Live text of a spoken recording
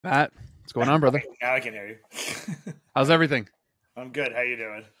Matt, what's going on, brother? Now I can hear you. How's everything? I'm good. How you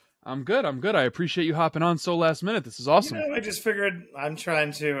doing? I'm good. I'm good. I appreciate you hopping on so last minute. This is awesome. I just figured I'm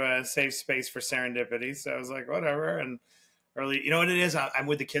trying to save space for serendipity, so I was like, whatever. And early, you know what it is? I'm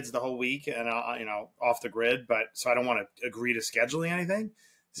with the kids the whole week, and off the grid, but so I don't want to agree to scheduling anything.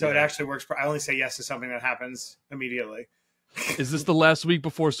 So it Yeah. actually works. I only say yes to something that happens immediately. Is this the last week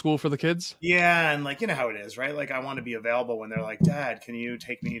before school for the kids? Yeah, and like you know how it is, right? Like I want to be available when they're like, "Dad, can you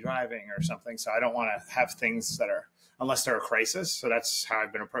take me driving or something?" So I don't want to have things that are unless they're a crisis. So that's how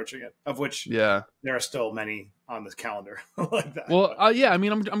I've been approaching it. Of which Yeah. there are still many on this calendar like that. Well, But yeah. I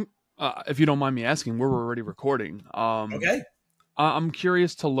mean, if you don't mind me asking, we're already recording. okay, I'm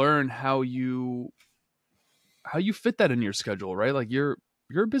curious to learn how you fit that in your schedule, right? Like you're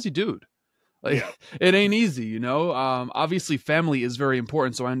a busy dude. Like yeah. it ain't easy, you know. Obviously, family is very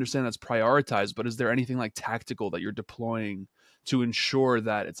important, so I understand that's prioritized. But is there anything like tactical that you're deploying to ensure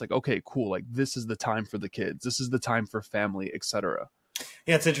that it's like, okay, cool, like this is the time for the kids, this is the time for family, etc.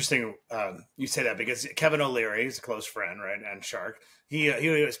 Yeah, it's interesting you say that because Kevin O'Leary is a close friend, right? And Shark, he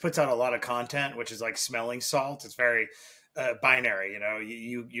always puts out a lot of content, which is like smelling salt. It's very binary. You know,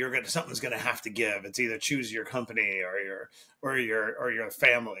 you're gonna something's gonna have to give. It's either choose your company or your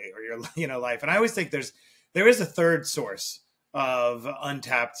family or your life. And I always think there is a third source of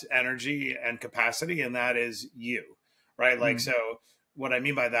untapped energy and capacity, and that is you, right? Like Mm, so what I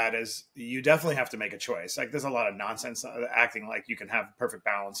mean by that is you definitely have to make a choice. Like there's a lot of nonsense acting like you can have perfect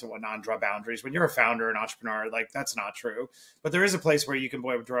balance and whatnot, and draw boundaries. When you're a founder, an entrepreneur, like that's not true. But there is a place where you can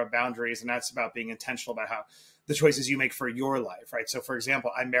draw boundaries, and that's about being intentional about how the choices you make for your life, right? So, for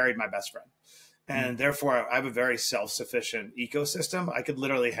example, I married my best friend, mm. and therefore I have a very self-sufficient ecosystem. I could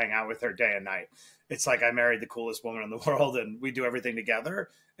literally hang out with her day and night. It's like I married the coolest woman in the world, and we do everything together.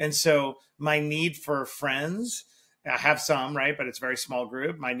 And so my need for friends, I have some, right? But it's a very small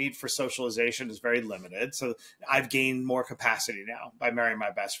group. My need for socialization is very limited. So I've gained more capacity now by marrying my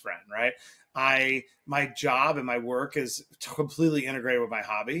best friend, right? My job and my work is completely integrated with my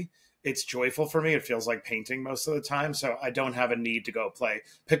hobby. It's joyful for me. It feels like painting most of the time. So I don't have a need to go play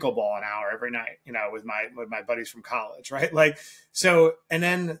pickleball an hour every night, with my buddies from college, right? Like so and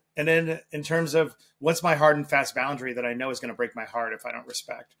then in terms of what's my hard and fast boundary that I know is going to break my heart if I don't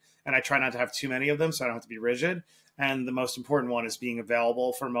respect. And I try not to have too many of them so I don't have to be rigid. And the most important one is being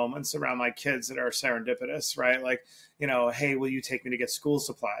available for moments around my kids that are serendipitous, right? Like, hey, will you take me to get school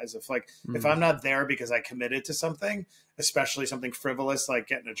supplies? If Mm. I'm not there because I committed to something, especially something frivolous like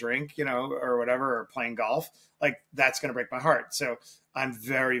getting a drink, or whatever, or playing golf, like that's going to break my heart. So I'm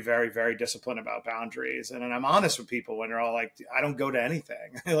very, very, very disciplined about boundaries. And then I'm honest with people when they're all like, I don't go to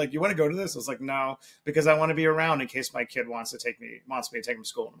anything. Like, you want to go to this? I was like, no, because I want to be around in case my kid wants me to take him to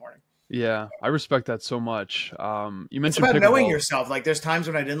school in the morning. Yeah, I respect that so much. You It's mentioned about knowing pickleball. yourself. Like there's times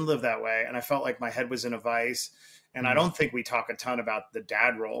when I didn't live that way and I felt like my head was in a vice. And I Mm, don't think we talk a ton about the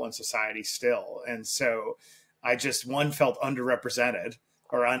dad role in society still. And so I just one felt underrepresented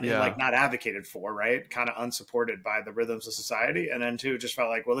or like yeah. not advocated for, right? Kind of unsupported by the rhythms of society. And then two, just felt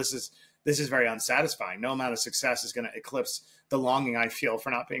like, well, this is very unsatisfying. No amount of success is going to eclipse the longing I feel for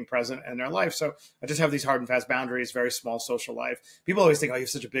not being present in their life. So I just have these hard and fast boundaries, very small social life. People always think, oh, you have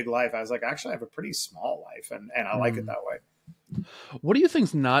such a big life. I was like, actually, I have a pretty small life, and I like it Mm. that way. What do you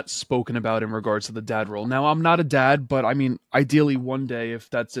think's not spoken about in regards to the dad role? Now, I'm not a dad, but I mean, ideally, one day, if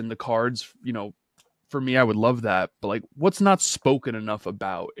that's in the cards, for me, I would love that. But like, what's not spoken enough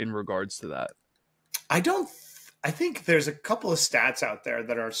about in regards to that? I don't. I think there's a couple of stats out there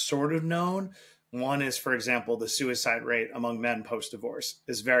that are sort of known. One is, for example, the suicide rate among men post divorce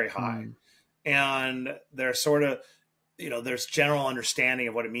is very high, Mm, and they're sort of there's general understanding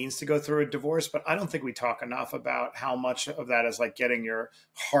of what it means to go through a divorce, but I don't think we talk enough about how much of that is like getting your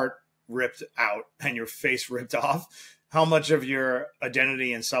heart ripped out and your face ripped off. How much of your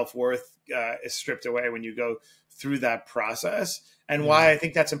identity and self worth is stripped away when you go through that process. And yeah. why I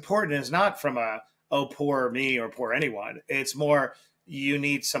think that's important is not from oh, poor me or poor anyone. It's more you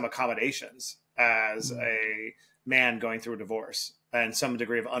need some accommodations as Mm, a man going through a divorce and some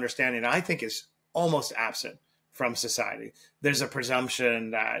degree of understanding that I think is almost absent from society. There's a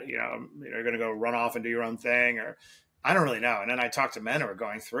presumption that you're going to go run off and do your own thing, or I don't really know. And then I talk to men who are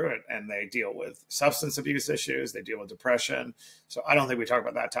going through it, and they deal with substance abuse issues, they deal with depression. So I don't think we talk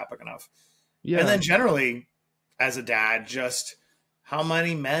about that topic enough. And yeah. then generally, as a dad, just how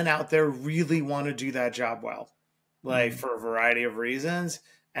many men out there really want to do that job well, like Mm, for a variety of reasons,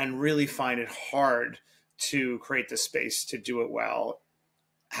 and really find it hard to create the space to do it well.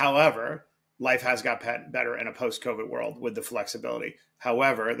 However, life has got better in a post-COVID world with the flexibility.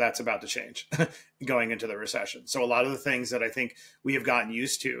 However, that's about to change going into the recession. So a lot of the things that I think we have gotten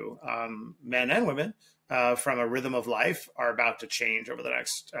used to, men and women, from a rhythm of life are about to change over the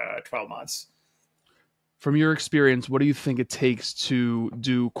next 12 months. From your experience, what do you think it takes to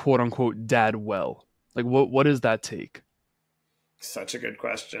do quote unquote dad well? Like what does that take? Such a good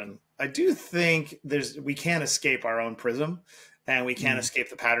question. I do think we can't escape our own prism, and we can't escape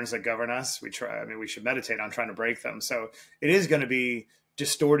the patterns that govern us. We should meditate on trying to break them. So it is going to be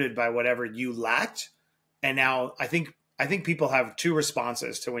distorted by whatever you lacked. And now I think people have two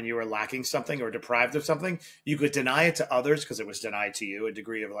responses to when you were lacking something or deprived of something. You could deny it to others because it was denied to you, a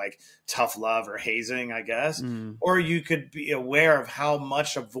degree of like tough love or hazing, I guess. Or you could be aware of how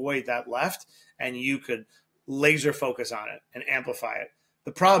much a void that left, and you could laser focus on it and amplify it.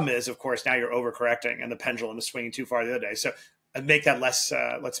 The problem is, of course, now you're overcorrecting and the pendulum is swinging too far the other day. So make that less,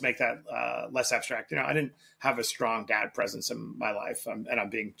 let's make that less abstract. I didn't have a strong dad presence in my life, and I'm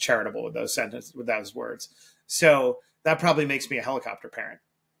being charitable with those words. So that probably makes me a helicopter parent,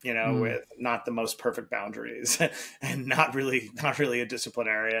 with not the most perfect boundaries and not really a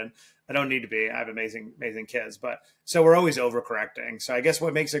disciplinarian. I don't need to be. I have amazing kids, but so we're always overcorrecting. So I guess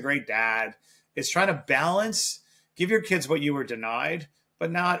what makes a great dad is trying to balance, give your kids what you were denied,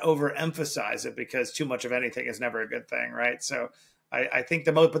 but not overemphasize it, because too much of anything is never a good thing, right? So I think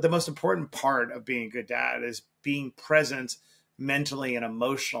the most important part of being a good dad is being present mentally and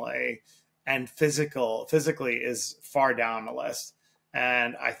emotionally, and physically is far down the list.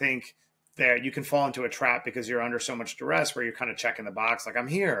 And I think there you can fall into a trap because you're under so much duress where you're kind of checking the box, like, I'm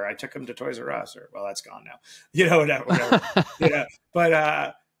here, I took him to Toys R Us, or, well, that's gone now, whatever.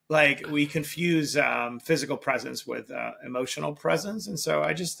 But like, we confuse physical presence with emotional presence. And so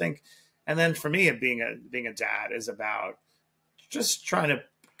I just think, and then for me, being a dad is about just trying to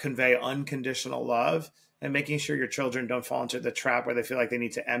convey unconditional love and making sure your children don't fall into the trap where they feel like they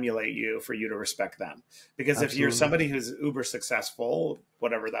need to emulate you for you to respect them. Because Absolutely. If you're somebody who's uber successful,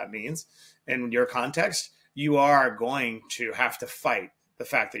 whatever that means, in your context, you are going to have to fight the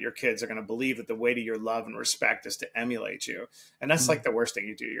fact that your kids are going to believe that the way to your love and respect is to emulate you. And that's like the worst thing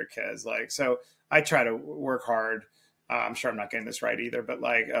you do to your kids. Like, so I try to work hard. I'm sure I'm not getting this right either, but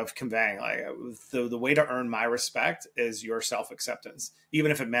like, of conveying, like, the way to earn my respect is your self-acceptance, even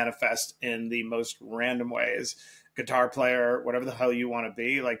if it manifests in the most random ways. Guitar player, whatever the hell you want to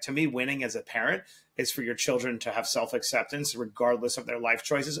be. Like, to me, winning as a parent is for your children to have self-acceptance regardless of their life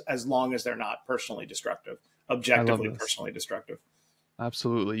choices, as long as they're not personally destructive, objectively personally destructive.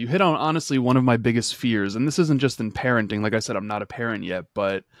 Absolutely. You hit on, honestly, one of my biggest fears, and this isn't just in parenting. Like I said, I'm not a parent yet,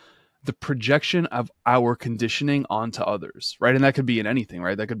 but the projection of our conditioning onto others, right? And that could be in anything,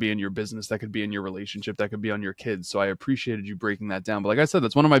 right? That could be in your business, that could be in your relationship, that could be on your kids. So I appreciated you breaking that down. But like I said,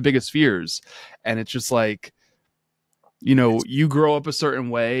 that's one of my biggest fears. And it's just like, you grow up a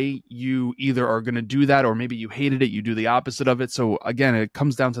certain way, you either are going to do that, or maybe you hated it, you do the opposite of it. So again, it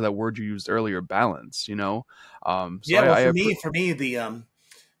comes down to that word you used earlier, balance, For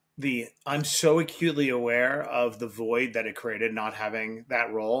me, I'm so acutely aware of the void that it created, not having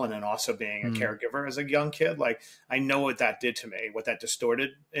that role, and then also being a caregiver as a young kid. Like, I know what that did to me, what that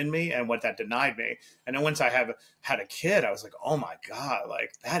distorted in me, and what that denied me. And then once I have had a kid, I was like, oh my God,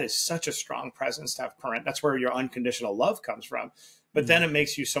 like, that is such a strong presence to have parent. That's where your unconditional love comes from. But then it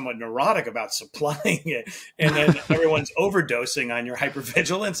makes you somewhat neurotic about supplying it. And then everyone's overdosing on your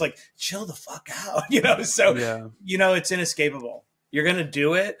hypervigilance. Like, chill the fuck out, So, it's inescapable. You're going to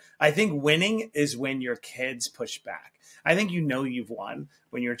do it. I think winning is when your kids push back. I think you've won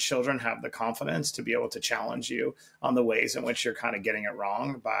when your children have the confidence to be able to challenge you on the ways in which you're kind of getting it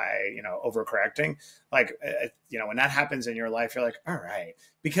wrong by, overcorrecting. Like, when that happens in your life, you're like, all right,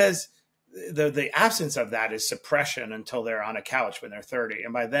 because the absence of that is suppression until they're on a couch when they're 30.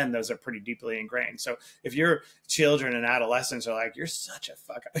 And by then, those are pretty deeply ingrained. So if your children and adolescents are like, you're such a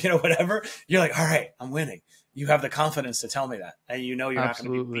fuck up, whatever, you're like, all right, I'm winning. You have the confidence to tell me that. And you're not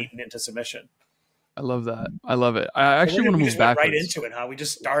going to be beaten into submission. I love that. I love it. I actually want to move back right into it, huh? We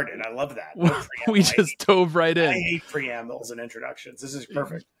just started. I love that. No we just dove right in. I hate preambles and introductions. This is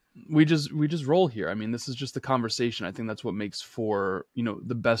perfect. We just roll here. I mean, this is just a conversation. I think that's what makes for,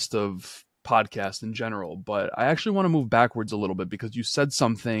 the best of podcast in general. But I actually want to move backwards a little bit, because you said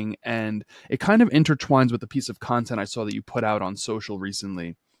something and it kind of intertwines with the piece of content I saw that you put out on social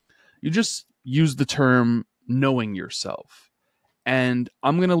recently. You just used the term knowing yourself. And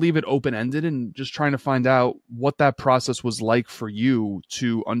I'm going to leave it open-ended and just trying to find out what that process was like for you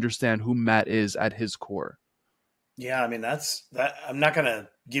to understand who Matt is at his core. Yeah, I mean that's that. I'm not going to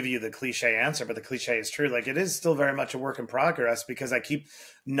give you the cliche answer, but the cliche is true. Like it is still very much a work in progress because I keep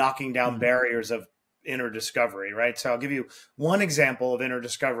knocking down Mhm. barriers of inner discovery, right? So I'll give you one example of inner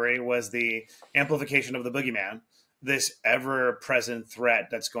discovery was the amplification of the boogeyman, this ever-present threat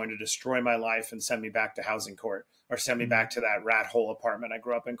that's going to destroy my life and send me back to housing court or send me Mhm. back to that rat hole apartment I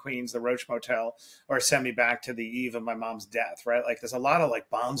grew up in Queens, the Roach Motel, or send me back to the eve of my mom's death, right? Like there's a lot of like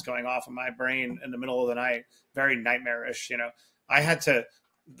bombs going off in my brain in the middle of the night, very nightmarish, you know. I had to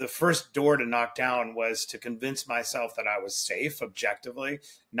the first door to knock down was to convince myself that I was safe objectively,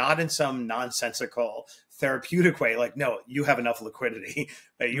 not in some nonsensical therapeutic way. Like, no, you have enough liquidity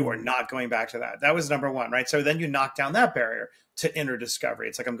that you are Mhm. not going back to that. That was number one, right? So then you knock down that barrier to inner discovery.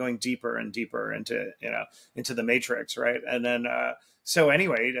 It's like I'm going deeper and deeper into, you know, into the matrix, right? And then, so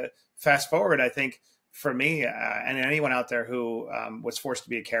anyway, to fast forward, I think for me and anyone out there who was forced to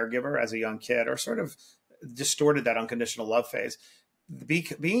be a caregiver as a young kid or sort of distorted that unconditional love phase,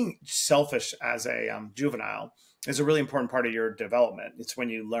 being selfish as a juvenile is a really important part of your development. It's when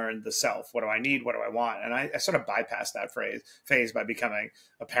you learn the self. What do I need? What do I want? And I sort of bypassed that phase by becoming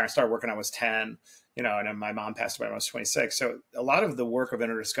a parent. Started working when I was 10, you know, and then my mom passed away when I was 26. So a lot of the work of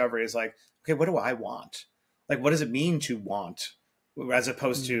inner discovery is like, okay, what do I want? Like, what does it mean to want? As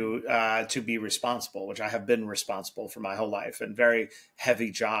opposed Mhm. to be responsible, which I have been responsible for my whole life and very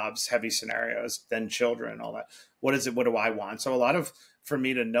heavy jobs, heavy scenarios, then children, all that. What is it? What do I want? So a lot of for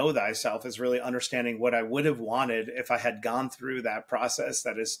me to know thyself is really understanding what I would have wanted if I had gone through that process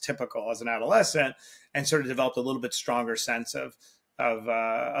that is typical as an adolescent and sort of developed a little bit stronger sense of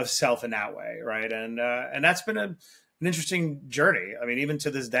self in that way, right? And that's been an interesting journey. I mean, even to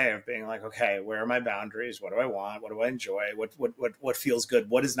this day, of being like, okay, where are my boundaries? What do I want? What do I enjoy? What feels good?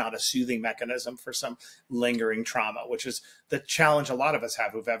 What is not a soothing mechanism for some lingering trauma? Which is the challenge a lot of us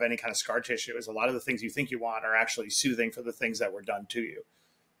have who have any kind of scar tissue. Is a lot of the things you think you want are actually soothing for the things that were done to you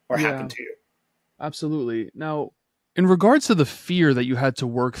or Yeah, happened to you. absolutely. Now, in regards to the fear that you had to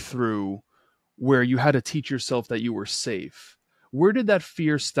work through, where you had to teach yourself that you were safe, where did that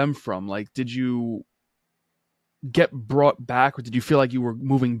fear stem from? Like, did you get brought back, or did you feel like you were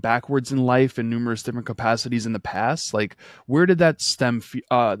moving backwards in life in numerous different capacities in the past? Like, where did that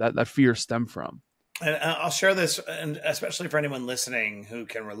that fear stem from? And I'll share this, and especially for anyone listening who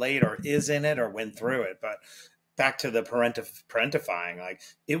can relate or is in it or went through it. But back to the parentifying, like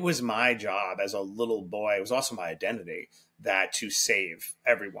it was my job as a little boy. It was also my identity that to save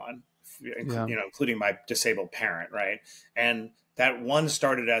everyone, Yeah. you know, including my disabled parent, right? And that one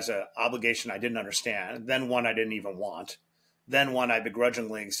started as an obligation I didn't understand, then one I didn't even want. Then one I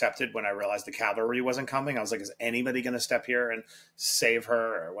begrudgingly accepted when I realized the cavalry wasn't coming. I was like, is anybody going to step here and save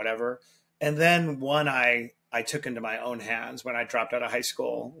her or whatever? And then one I took into my own hands when I dropped out of high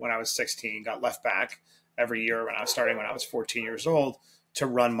school when I was 16, got left back every year when I was starting when I was 14 years old to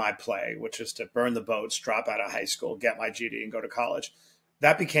run my play, which is to burn the boats, drop out of high school, get my GD, and go to college.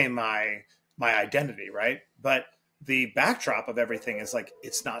 That became my identity, right? But the backdrop of everything is like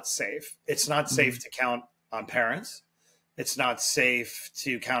it's not safe. It's not Mhm. safe to count on parents. It's not safe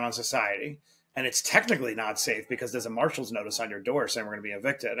to count on society. And it's technically not safe because there's a marshal's notice on your door saying we're going to be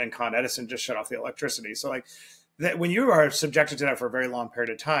evicted. And Con Edison just shut off the electricity. So, like, that when you are subjected to that for a very long period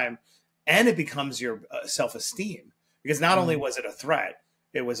of time, and it becomes your self esteem, because not only Mhm. was it a threat,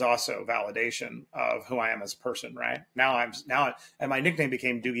 it was also validation of who I am as a person. Right and my nickname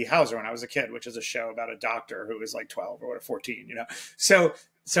became Doogie Howser when I was a kid, which is a show about a doctor who was like 12 or 14. You know,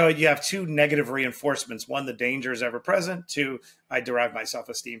 so you have two negative reinforcements: one, the danger is ever present; two, I derive my self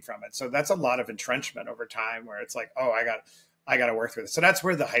esteem from it. So that's a lot of entrenchment over time, where it's like, oh, I got to work through this. So that's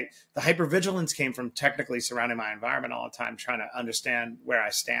where the hypervigilance came from, technically surrounding my environment all the time, trying to understand where I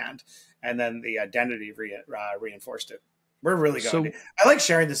stand, and then the identity reinforced it. We're really going to. So, I like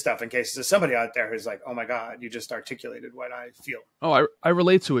sharing this stuff in case there's somebody out there who's like, "Oh my God, you just articulated what I feel." oh, I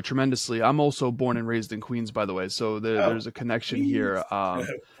relate to it tremendously. I'm also born and raised in Queens, by the way, so Oh, there's a connection here. please.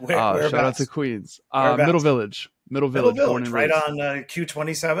 Where, Shout out to whereabouts? Queens, Whereabouts? Middle Middle Village, born Village, and right raised. on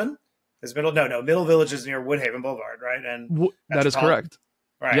Q27. Is Middle? No. Middle Village is near Woodhaven Boulevard, right? And That is Metropolitan, correct.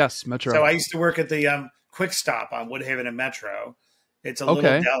 right? Yes, So Metro. I used to work at the Quick Stop on Woodhaven and Metro. It's a little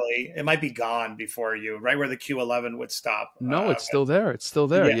Okay. deli. It might be gone before you, right where the Q11 would stop. No, it's still there. It's still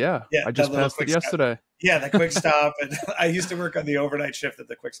there. Yeah, Yeah, yeah, I that just little passed it Quick Stop. yesterday. Yeah, the Quick Stop. And I used to work on the overnight shift at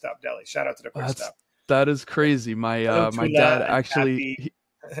the Quick Stop Deli. Shout out to the Quick That's Stop. that is crazy. Hello, My dad Tula and actually. Kathy.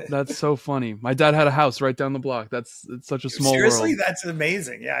 That's so funny. My dad had a house right down the block. It's such a small Seriously, world. that's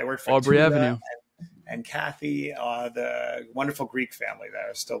amazing. Yeah, I worked for Aubrey Tula Avenue. and Kathy, the wonderful Greek family that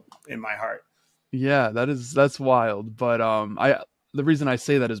are still in my heart. Yeah, that's wild. But the reason I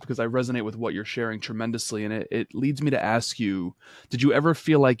say that is because I resonate with what you're sharing tremendously. And it leads me to ask you, did you ever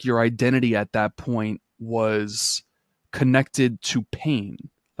feel like your identity at that point was connected to pain?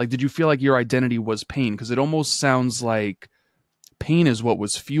 Like, did you feel like your identity was pain? Because it almost sounds like pain is what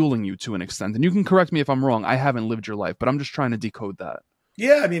was fueling you to an extent. And you can correct me if I'm wrong. I haven't lived your life, but I'm just trying to decode that.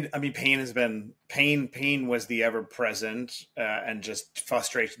 Yeah, I mean, pain has been pain. Pain was the ever present and just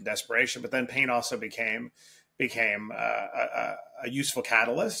frustration, desperation. But then pain also became a useful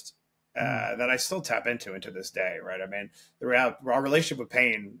catalyst that I still tap into this day. Right. I mean, our relationship with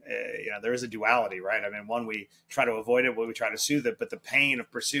pain, there is a duality, right? I mean, one, we try to avoid it, we try to soothe it, but the pain of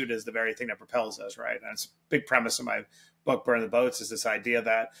pursuit is the very thing that propels us, right? And it's a big premise of my book, Burn the Boats, is this idea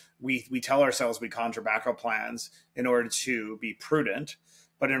that we tell ourselves we conjure backup plans in order to be prudent.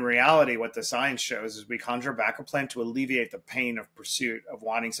 But in reality, what the science shows is we conjure a backup plan to alleviate the pain of pursuit, of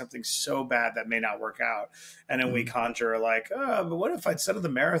wanting something so bad that may not work out. And then we conjure like, oh, but what if instead of the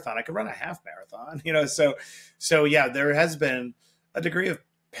marathon, I could run a half marathon? So yeah, there has been a degree of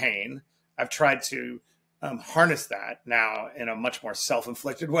pain. I've tried to harness that now in a much more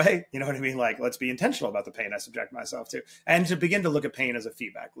self-inflicted way. You know what I mean? Like, let's be intentional about the pain I subject myself to, and to begin to look at pain as a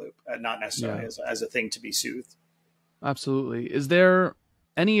feedback loop, not necessarily as a thing to be soothed. Absolutely. Is there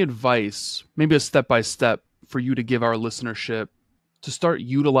any advice, maybe a step-by-step, for you to give our listenership to start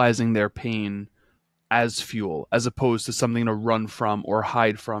utilizing their pain as fuel, as opposed to something to run from or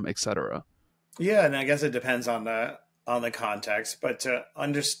hide from, etc.? Yeah, and I guess it depends on the context, but to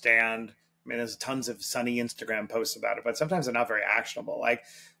understand, I mean, there's tons of sunny Instagram posts about it, but sometimes they're not very actionable. Like,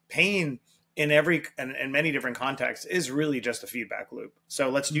 pain in many different contexts is really just a feedback loop. So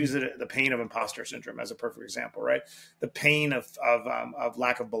let's use the pain of imposter syndrome as a perfect example, right? The pain of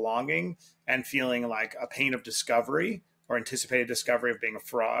lack of belonging and feeling like a pain of discovery or anticipated discovery of being a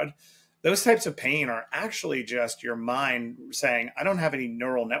fraud. Those types of pain are actually just your mind saying, I don't have any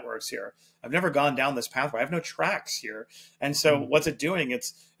neural networks here. I've never gone down this pathway. I have no tracks here. And so what's it doing?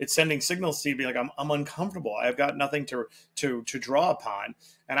 It's sending signals to you, be like, I'm uncomfortable. I've got nothing to draw upon.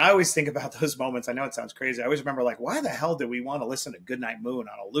 And I always think about those moments. I know it sounds crazy. I always remember, like, why the hell did we want to listen to Goodnight Moon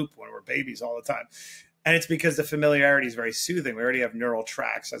on a loop when we're babies all the time? And it's because the familiarity is very soothing. We already have neural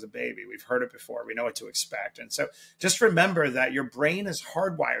tracks as a baby. We've heard it before. We know what to expect. And so just remember that your brain is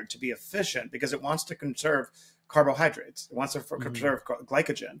hardwired to be efficient because it wants to conserve carbohydrates. It wants to conserve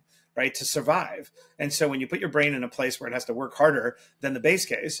glycogen, right, to survive. And so when you put your brain in a place where it has to work harder than the base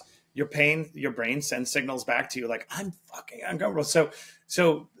case, your brain sends signals back to you like, I'm fucking uncomfortable.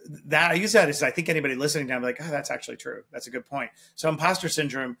 So that I use that as, I think anybody listening to, I'm like, oh, that's actually true. That's a good point. So imposter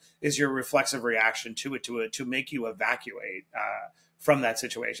syndrome is your reflexive reaction to it to make you evacuate from that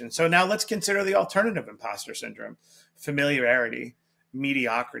situation. So now let's consider the alternative imposter syndrome: familiarity,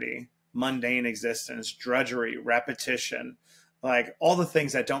 mediocrity, mundane existence, drudgery, repetition, like all the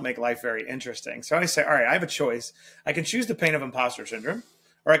things that don't make life very interesting. So I say, all right, I have a choice. I can choose the pain of imposter syndrome,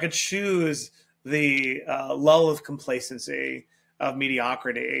 or I could choose the lull of complacency, of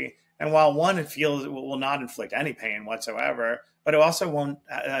mediocrity. And while one, it feels it will not inflict any pain whatsoever, but it also won't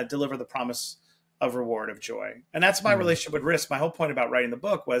deliver the promise of reward, of joy. And that's my relationship with risk. My whole point about writing the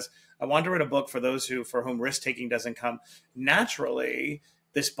book was I wanted to write a book for those for whom risk taking doesn't come naturally.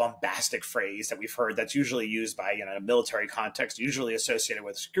 This bombastic phrase that we've heard that's usually used by, in a military context, usually associated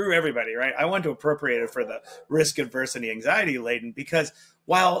with screw everybody, right? I want to appropriate it for the risk averse and the anxiety laden, because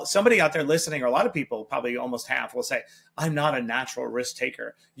while somebody out there listening, or a lot of people, probably almost half, will say, I'm not a natural risk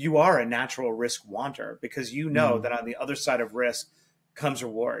taker. You are a natural risk wanter, because you know that on the other side of risk comes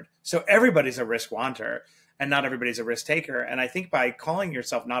reward. So everybody's a risk wanter, and not everybody's a risk taker. And I think by calling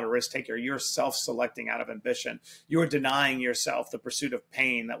yourself not a risk taker, you're self-selecting out of ambition. You're denying yourself the pursuit of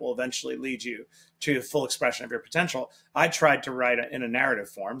pain that will eventually lead you to the full expression of your potential. I tried to write in a narrative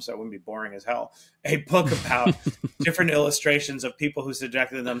form, so it wouldn't be boring as hell, a book about different illustrations of people who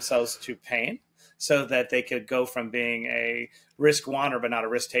subjected themselves to pain so that they could go from being a risk wanter but not a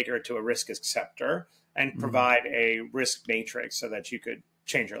risk taker to a risk acceptor, and provide a risk matrix so that you could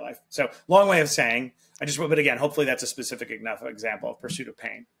change your life. So long way of saying, but again, hopefully that's a specific enough example of pursuit of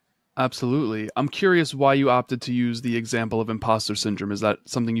pain. Absolutely. I'm curious why you opted to use the example of imposter syndrome. Is that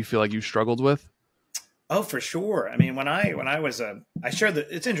something you feel like you struggled with? Oh, for sure. I mean, when I was I shared that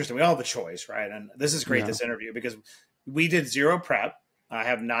it's interesting. We all have a choice, right? And this is great, this interview, because we did zero prep. I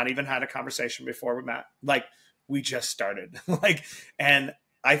have not even had a conversation before with Matt. Like, we just started. And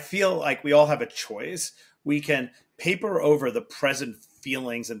I feel like we all have a choice. We can paper over the present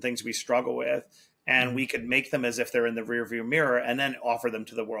feelings and things we struggle with and we could make them as if they're in the rearview mirror and then offer them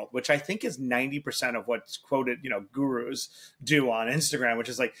to the world, which I think is 90% of what's quoted, gurus do on Instagram, which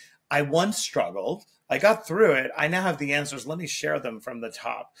is like, I once struggled, I got through it, I now have the answers, let me share them from the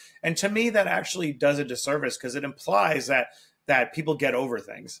top. And to me, that actually does a disservice, because it implies that people get over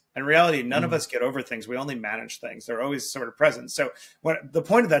things. In reality, none of us get over things. We only manage things. They're always sort of present. So the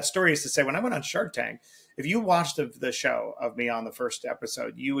point of that story is to say, when I went on Shark Tank, if you watched the show of me on the first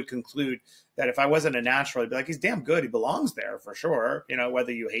episode, you would conclude that if I wasn't a natural, you'd be like, he's damn good. He belongs there for sure.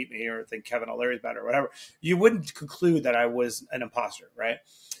 Whether you hate me or think Kevin O'Leary's better or whatever, you wouldn't conclude that I was an imposter, right?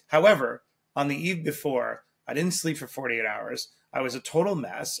 However, on the eve before, I didn't sleep for 48 hours. I was a total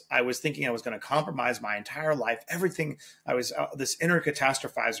mess. I was thinking I was going to compromise my entire life. Everything, I was this inner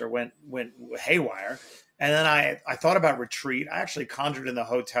catastrophizer went haywire. And then I thought about retreat. I actually conjured in the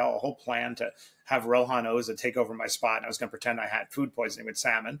hotel a whole plan to have Rohan Oza take over my spot. And I was going to pretend I had food poisoning with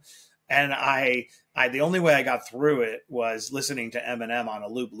salmon. And I the only way I got through it was listening to Eminem on a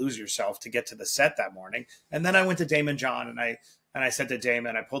loop, Lose Yourself, to get to the set that morning. And then I went to Damon John, and I said to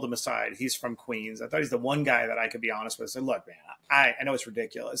Damon, I pulled him aside. He's from Queens. I thought he's the one guy that I could be honest with. I said, look, man, I know it's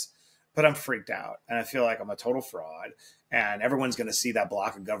ridiculous, but I'm freaked out. And I feel like I'm a total fraud. And everyone's going to see that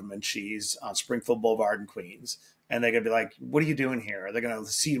block of government cheese on Springfield Boulevard in Queens. And they're going to be like, what are you doing here? They're going to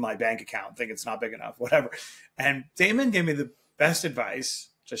see my bank account, think it's not big enough, whatever. And Damon gave me the best advice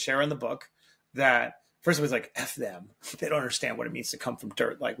to share in the book, that first it was like, F them. They don't understand what it means to come from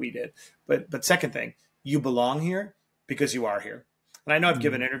dirt like we did. But second thing, you belong here because you are here. And I know I've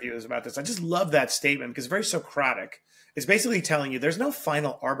given interviews about this. I just love that statement because it's very Socratic. It's basically telling you there's no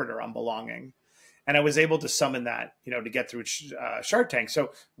final arbiter on belonging. And I was able to summon that, to get through Shark Tank.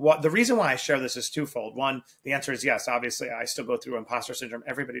 So the reason why I share this is twofold. One, the answer is yes. Obviously, I still go through imposter syndrome.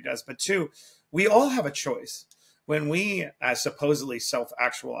 Everybody does. But two, we all have a choice. When we, as supposedly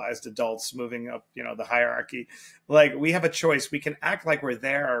self-actualized adults moving up, the hierarchy, like we have a choice. We can act like we're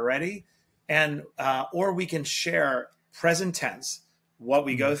there already, and or we can share present tense what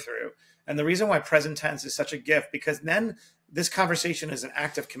we go through. And the reason why present tense is such a gift, because then this conversation is an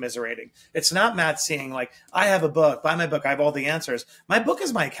act of commiserating. It's not Matt seeing like, I have a book, buy my book, I have all the answers. My book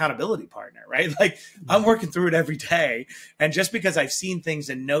is my accountability partner, right? Like I'm working through it every day. And just because I've seen things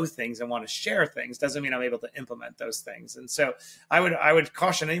and know things and want to share things doesn't mean I'm able to implement those things. And so I would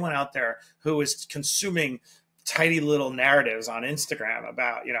caution anyone out there who is consuming tidy little narratives on Instagram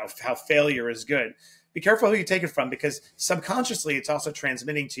about, how failure is good. Be careful who you take it from, because subconsciously it's also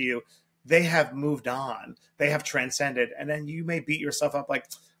transmitting to you they have moved on, they have transcended, and then you may beat yourself up like,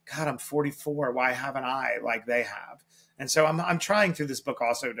 God, I'm 44. Why haven't I like they have? And so I'm trying through this book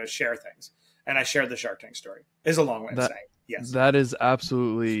also to share things, and I shared the Shark Tank story. Is a long way of saying yes. That is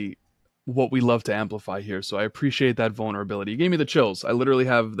absolutely what we love to amplify here. So I appreciate that vulnerability. You gave me the chills. I literally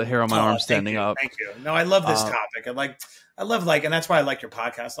have the hair on my arm standing up. Thank you. No, I love this topic. I love and that's why I like your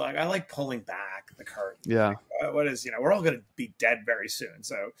podcast. I like pulling back the curtain. Yeah. Like, what is, we're all going to be dead very soon.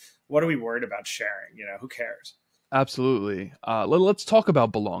 So what are we worried about sharing? Who cares? Absolutely. Let's talk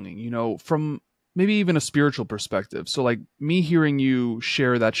about belonging, from maybe even a spiritual perspective. So like me hearing you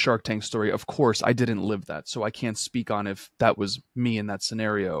share that Shark Tank story, of course, I didn't live that, so I can't speak on if that was me in that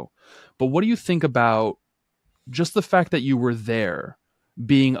scenario. But what do you think about just the fact that you were there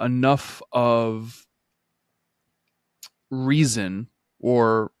being enough of reason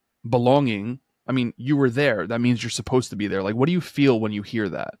or belonging? I mean, you were there. That means you're supposed to be there. Like, what do you feel when you hear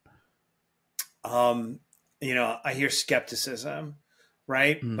that? I hear skepticism,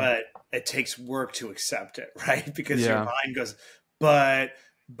 right? But it takes work to accept it, right? Because your mind goes, but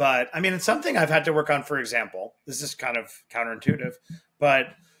I mean, it's something I've had to work on. For example, this is kind of counterintuitive, but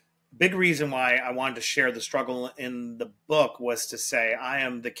big reason why I wanted to share the struggle in the book was to say I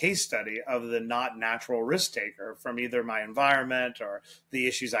am the case study of the not natural risk taker from either my environment or the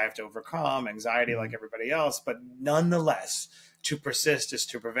issues I have to overcome, anxiety like everybody else, but nonetheless, to persist is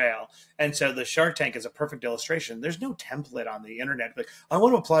to prevail. And so the Shark Tank is a perfect illustration. There's no template on the internet. Like, I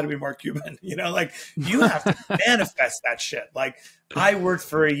want to apply to be Mark Cuban, you have to manifest that shit. Like, I worked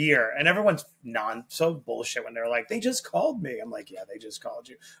for a year and everyone's so bullshit when they're like, they just called me. I'm like, yeah, they just called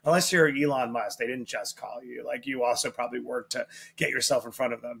you. Unless you're Elon Musk, they didn't just call you. Like, you also probably worked to get yourself in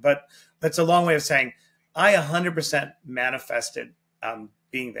front of them. But that's a long way of saying I 100% manifested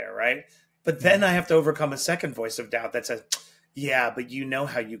being there, right? But then I have to overcome a second voice of doubt that says, yeah, but you know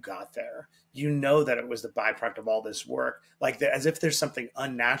how you got there. You know that it was the byproduct of all this work, as if there's something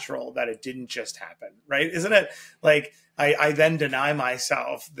unnatural that it didn't just happen, right? Isn't it like I then deny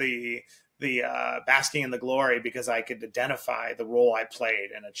myself the basking in the glory because I could identify the role I played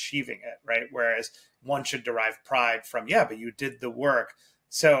in achieving it, right? Whereas one should derive pride from, yeah, but you did the work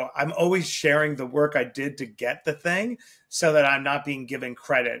So I'm always sharing the work I did to get the thing so that I'm not being given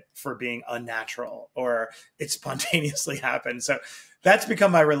credit for being unnatural or it spontaneously happened. So that's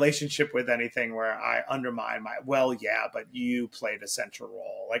become my relationship with anything where I undermine well, yeah, but you played a central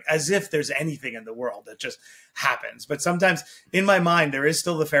role, like as if there's anything in the world that just happens. But sometimes in my mind, there is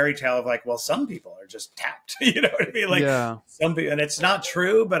still the fairy tale of like, well, some people are just tapped, you know what I mean? Like some people, and it's not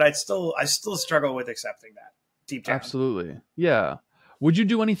true, but I still struggle with accepting that deep down. Absolutely. Yeah. Would you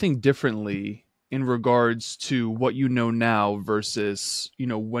do anything differently in regards to what you know now versus,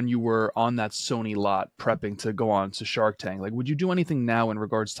 when you were on that Sony lot prepping to go on to Shark Tank? Like, would you do anything now in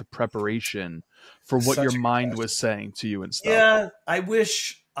regards to preparation for what your mind was saying to you and stuff? Yeah, I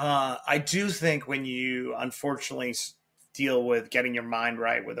wish, I do think when you unfortunately deal with getting your mind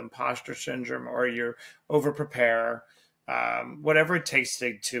right with imposter syndrome or you over prepare, whatever it takes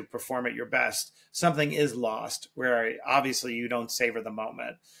to perform at your best, something is lost where obviously you don't savor the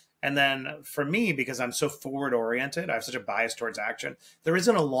moment. And then for me, because I'm so forward oriented, I have such a bias towards action. There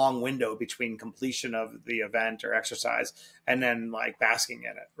isn't a long window between completion of the event or exercise and then like basking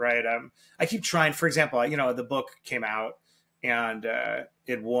in it. Right. I keep trying, for example, the book came out and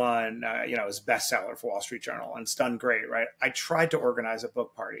it won, it was bestseller for Wall Street Journal and it's done great. Right. I tried to organize a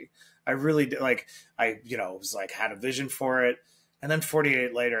book party. I really did. Like was like had a vision for it. And then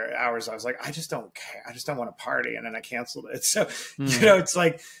 48 hours, I was like, I just don't care. I just don't want to party. And then I canceled it. So, it's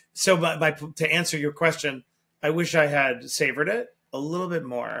like, so to answer your question, I wish I had savored it a little bit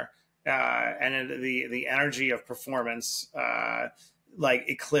more. And the energy of performance, like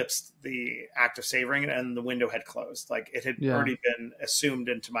eclipsed the act of savoring it and the window had closed. Like it had already been assumed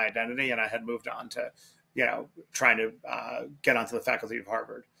into my identity and I had moved on to, trying to get onto the faculty of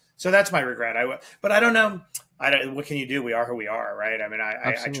Harvard. So that's my regret. But I don't know. What can you do? We are who we are, right? I mean,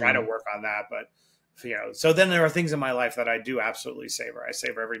 I try to work on that, but so then there are things in my life that I do absolutely savor. I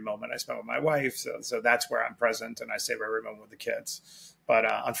savor every moment I spend with my wife. So that's where I'm present, and I savor every moment with the kids. But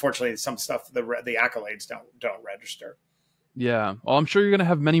unfortunately, some stuff the accolades don't register. Yeah. Well, I'm sure you're going to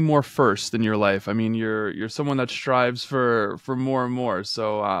have many more firsts in your life. I mean, you're someone that strives for more and more.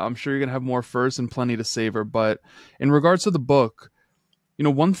 So I'm sure you're going to have more firsts and plenty to savor. But in regards to the book,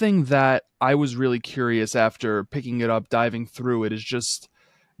 one thing that I was really curious after picking it up, diving through it, is just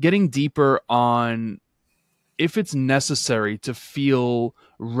getting deeper on if it's necessary to feel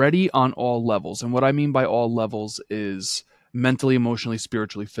ready on all levels. And what I mean by all levels is mentally, emotionally,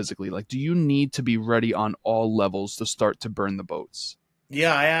 spiritually, physically. Like, do you need to be ready on all levels to start to burn the boats?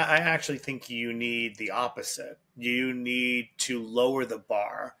 Yeah, I actually think you need the opposite. You need to lower the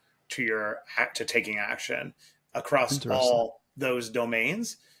bar to taking action across all those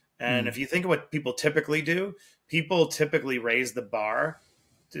domains. And if you think of what people typically do, people typically raise the bar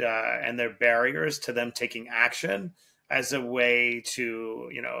and their barriers to them taking action as a way to,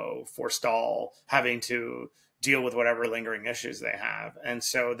 forestall having to deal with whatever lingering issues they have. And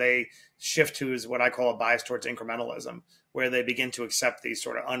so they shift to what I call a bias towards incrementalism, where they begin to accept these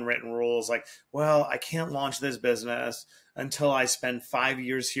sort of unwritten rules like, well, I can't launch this business until I spend 5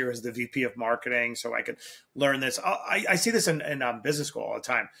 years here as the VP of marketing so I could learn this. I see this in business school all the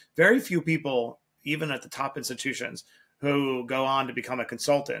time. Very few people, even at the top institutions, who go on to become a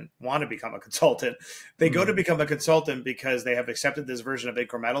consultant, want to become a consultant. They go to become a consultant because they have accepted this version of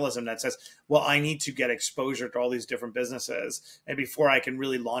incrementalism that says, well, I need to get exposure to all these different businesses and before I can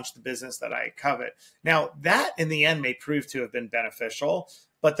really launch the business that I covet. Now, that in the end may prove to have been beneficial,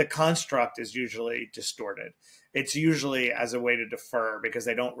 but the construct is usually distorted. It's usually as a way to defer because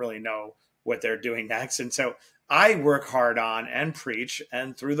they don't really know what they're doing next. And so I work hard on and preach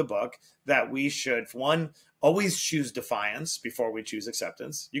and through the book that we should, one, always choose defiance before we choose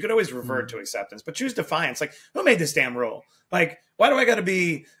acceptance. You could always revert to acceptance, but choose defiance. Like, who made this damn rule? Like, why do I got to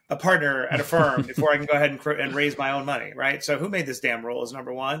be a partner at a firm before I can go ahead and raise my own money, right? So who made this damn rule is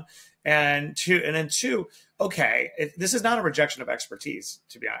number one. And two, okay, this is not a rejection of expertise,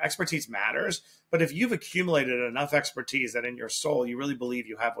 to be honest. Expertise matters, but if you've accumulated enough expertise that in your soul you really believe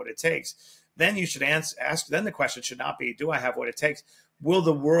you have what it takes, then you should ask, then the question should not be, do I have what it takes? Will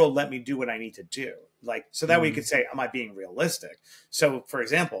the world let me do what I need to do? Like, so that way you could say, am I being realistic? So, for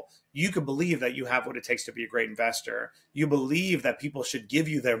example, you could believe that you have what it takes to be a great investor. You believe that people should give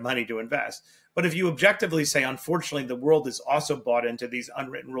you their money to invest. But if you objectively say, unfortunately, the world is also bought into these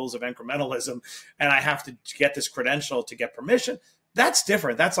unwritten rules of incrementalism, and I have to get this credential to get permission, that's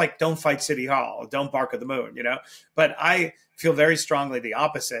different. That's like, don't fight City Hall, don't bark at the moon, But I feel very strongly the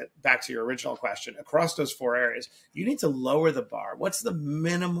opposite, back to your original question. Across those four areas, you need to lower the bar. What's the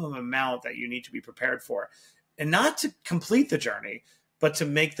minimum amount that you need to be prepared for? And not to complete the journey, but to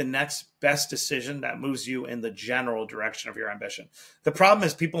make the next best decision that moves you in the general direction of your ambition. The problem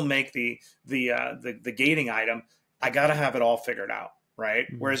is people make the gating item, I got to have it all figured out, right?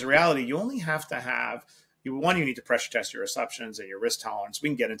 Mm-hmm. Whereas in reality, you only have to have, you need to pressure test your assumptions and your risk tolerance. We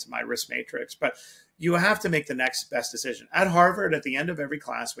can get into my risk matrix, but you have to make the next best decision. At Harvard, at the end of every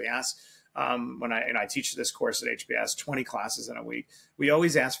class, we ask, when I teach this course at HBS, 20 classes in a week, we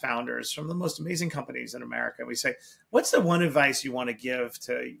always ask founders from the most amazing companies in America. We say, what's the one advice you want to give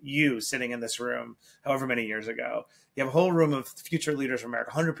to you sitting in this room, however many years ago? You have a whole room of future leaders of America,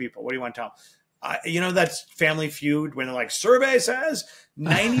 100 people. What do you want to tell them? That Family Feud when they're like, survey says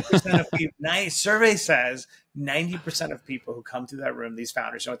 90% of people, survey says 90% of people who come to that room, these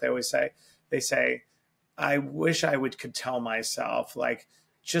founders, you know what they always say? They say, I wish I could tell myself, like,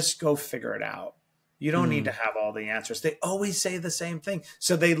 just go figure it out. You don't need to have all the answers. They always say the same thing.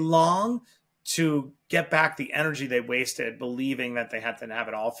 So they long to get back the energy they wasted believing that they had to have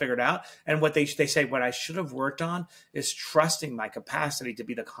it all figured out. And what they say, what I should have worked on is trusting my capacity to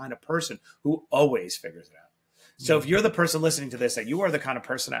be the kind of person who always figures it out. So if you're the person listening to this, that you are the kind of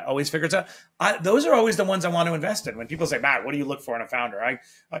person that always figures out, those are always the ones I want to invest in. When people say, Matt, what do you look for in a founder?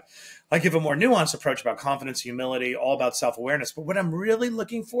 I give a more nuanced approach about confidence, humility, all about self-awareness. But what I'm really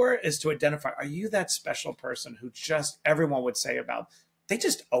looking for is to identify, are you that special person who just everyone would say about, they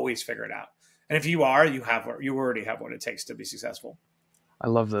just always figure it out? And if you are, you already have what it takes to be successful. I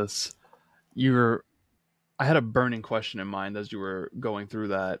love this. I had a burning question in mind as you were going through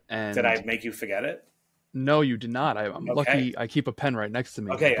that. And did I make you forget it? No, you did not. I'm lucky I keep a pen right next to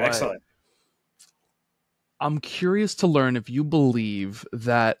me. Okay, excellent. I'm curious to learn if you believe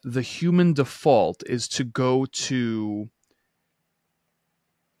that the human default is to go to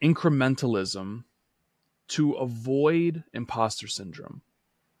incrementalism to avoid imposter syndrome.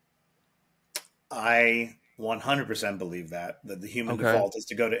 I 100% believe that the human default is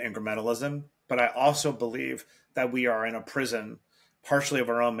to go to incrementalism, but I also believe that we are in a prison, partially of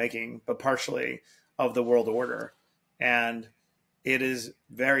our own making, but partially of the world order. And it is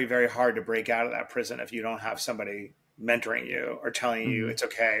very, very hard to break out of that prison if you don't have somebody mentoring you or telling you it's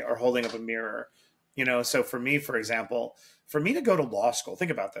okay or holding up a mirror. So for me, for example, for me to go to law school,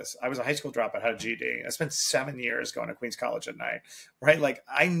 think about this. I was a high school dropout, had a GED. I spent 7 years going to Queens College at night, right? Like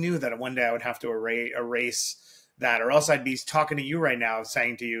I knew that one day I would have to erase that, or else I'd be talking to you right now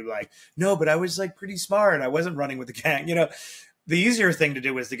saying to you like, no, but I was like pretty smart. I wasn't running with the gang. The easier thing to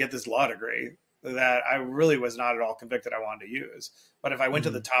do was to get this law degree that I really was not at all convicted I wanted to use. But if I went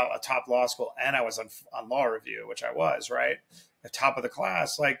to a top law school and I was on law review, which I was, right, at top of the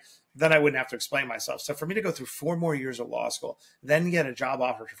class, like then I wouldn't have to explain myself. So for me to go through 4 more years of law school, then get a job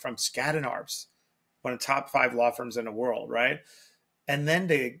offer from Skadden Arps, one of the top 5 law firms in the world, right, and then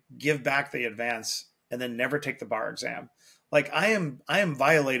to give back the advance and then never take the bar exam, like I am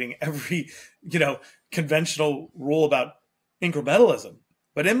violating every conventional rule about incrementalism.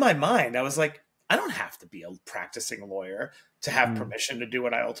 But in my mind, I was like, I don't have to be a practicing lawyer to have permission to do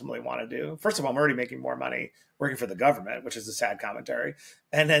what I ultimately want to do. First of all, I'm already making more money working for the government, which is a sad commentary.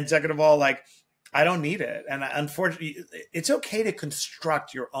 And then second of all, like, I don't need it. And unfortunately, it's okay to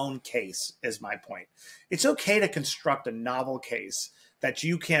construct your own case is my point. It's okay to construct a novel case that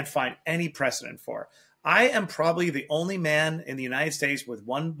you can't find any precedent for. I am probably the only man in the United States with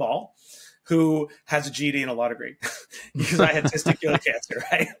one ball who has a GED and a law degree because I had testicular cancer,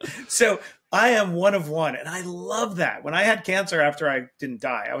 right? So I am one of one. And I love that. When I had cancer after I didn't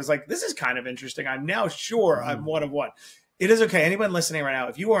die, I was like, this is kind of interesting. I'm now sure I'm one of one. It is okay. Anyone listening right now,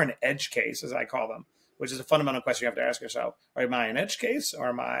 if you are an edge case, as I call them, which is a fundamental question you have to ask yourself, am I an edge case or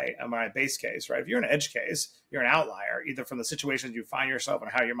am I a base case, right? If you're an edge case, you're an outlier, either from the situations you find yourself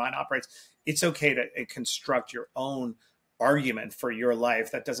and how your mind operates. It's okay to construct your own argument for your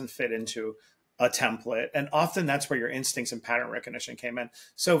life that doesn't fit into a template. And often that's where your instincts and pattern recognition came in.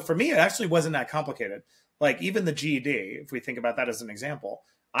 So for me, it actually wasn't that complicated. Like even the GED, if we think about that as an example,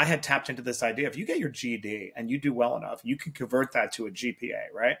 I had tapped into this idea. If you get your GED and you do well enough, you can convert that to a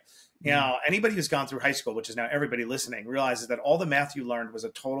GPA, right? Anybody who's gone through high school, which is now everybody listening, realizes that all the math you learned was a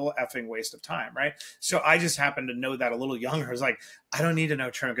total effing waste of time, right? So I just happened to know that a little younger. I was like, I don't need to know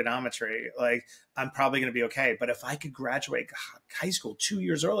trigonometry. Like, I'm probably going to be okay. But if I could graduate high school 2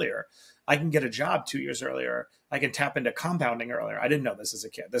 years earlier, I can get a job 2 years earlier. I can tap into compounding earlier. I didn't know this as a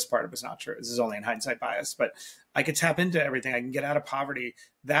kid. This part of it was not true. This is only in hindsight bias. But I could tap into everything. I can get out of poverty.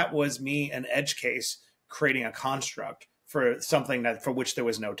 That was me, an edge case, creating a construct for something for which there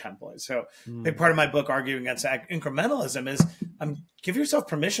was no template. So a big part of my book, Arguing Against Incrementalism, is give yourself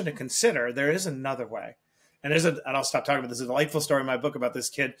permission to consider there is another way. And and I'll stop talking about this. There's a delightful story in my book about this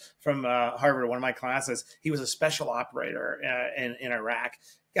kid from Harvard, one of my classes. He was a special operator in Iraq.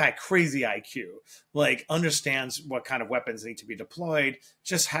 Guy, crazy IQ, like understands what kind of weapons need to be deployed,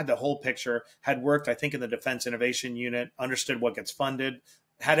 just had the whole picture, had worked, I think, in the Defense Innovation Unit, understood what gets funded,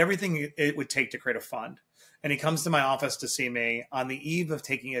 had everything it would take to create a fund. And he comes to my office to see me on the eve of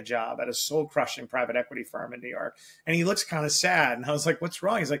taking a job at a soul-crushing private equity firm in New York. And he looks kind of sad. And I was like, what's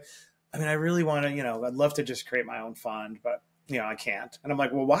wrong? He's like, I mean, I really want to, I'd love to just create my own fund, but, I can't. And I'm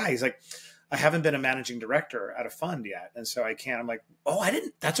like, well, why? He's like, I haven't been a managing director at a fund yet. And so I can't. I'm like, oh,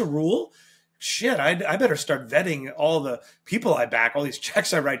 that's a rule? Shit, I better start vetting all the people I back, all these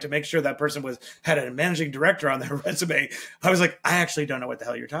checks I write to make sure that person had a managing director on their resume. I was like, I actually don't know what the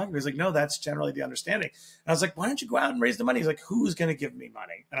hell you're talking about. He's like, no, that's generally the understanding. And I was like, why don't you go out and raise the money? He's like, who's going to give me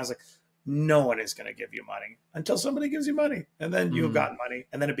money? And I was like, no one is going to give you money until somebody gives you money. And then you've got money.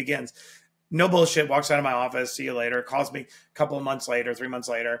 And then it begins. No bullshit, walks out of my office, see you later, calls me a couple of months later, 3 months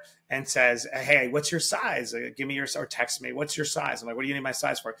later, and says, hey, what's your size? Give me or text me, what's your size? I'm like, what do you need my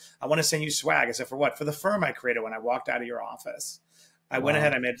size for? I want to send you swag. I said, for what? For the firm I created when I walked out of your office. I went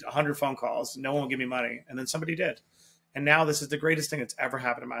ahead, I made 100 phone calls. No one will give me money. And then somebody did. And now this is the greatest thing that's ever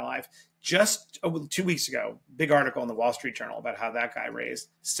happened in my life. Just 2 weeks ago, big article in the Wall Street Journal about how that guy raised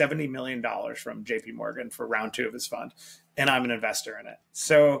 $70 million from JP Morgan for round 2 of his fund. And I'm an investor in it.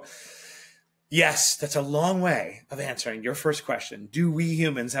 So yes, that's a long way of answering your first question. Do we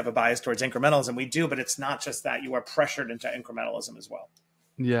humans have a bias towards incrementalism? We do, but it's not just that. You are pressured into incrementalism as well.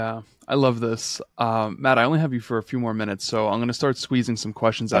 Yeah, I love this. Matt, I only have you for a few more minutes, so I'm going to start squeezing some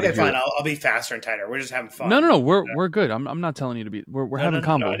questions out of here. Okay, fine. I'll be faster and tighter. We're just having fun. No. We're good. I'm not telling you to be. We're having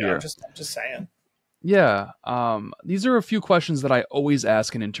combo here. I'm just saying. Yeah. These are a few questions that I always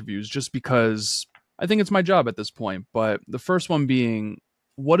ask in interviews, just because I think it's my job at this point. But the first one being,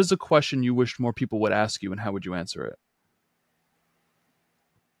 what is a question you wish more people would ask you, and how would you answer it?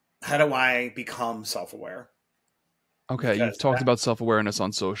 How do I become self-aware? Okay, you've talked about self-awareness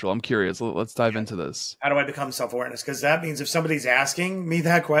on social. I'm curious. Let's dive into this. How do I become self-awareness? Because that means if somebody's asking me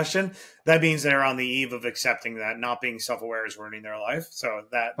that question, that means they're on the eve of accepting that not being self-aware is ruining their life. So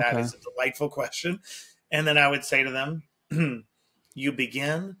that is a delightful question. And then I would say to them, you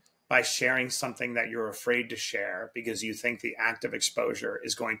begin by sharing something that you're afraid to share because you think the act of exposure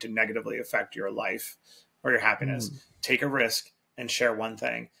is going to negatively affect your life or your happiness. Take a risk and share one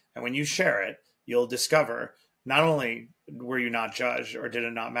thing. And when you share it, you'll discover not only were you not judged or did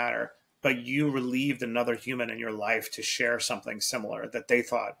it not matter, but you relieved another human in your life to share something similar that they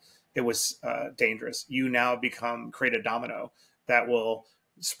thought it was dangerous. You now create a domino that will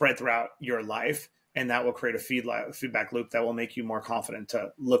spread throughout your life, and that will create a feedback loop that will make you more confident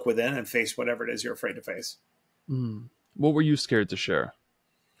to look within and face whatever it is you're afraid to face. What were you scared to share?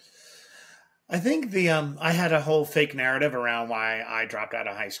 I think I had a whole fake narrative around why I dropped out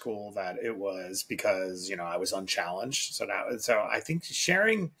of high school, that it was because, I was unchallenged. So I think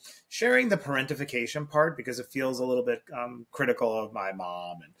sharing the parentification part, because it feels a little bit critical of my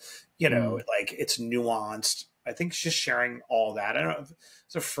mom and, like it's nuanced. I think just sharing all that. I don't know if I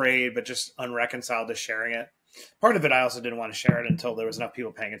was afraid, but just unreconciled to sharing it. Part of it, I also didn't want to share it until there was enough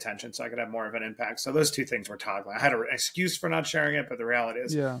people paying attention so I could have more of an impact. So those two things were toggling. I had an excuse for not sharing it, but the reality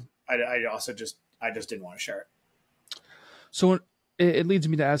is I just didn't want to share it. So it leads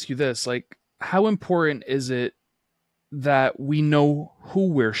me to ask you this, like, how important is it that we know who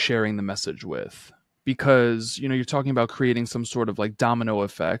we're sharing the message with? Because, you're talking about creating some sort of like domino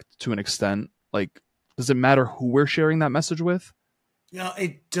effect to an extent. Like, does it matter who we're sharing that message with?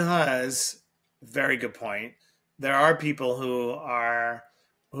 It does. Very good point. There are people I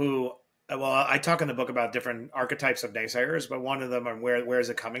talk in the book about different archetypes of naysayers, but one of them are where is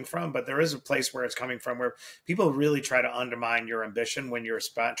it coming from? But there is a place where it's coming from where people really try to undermine your ambition when you're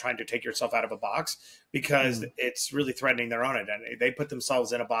trying to take yourself out of a box, because it's really threatening their own identity. They put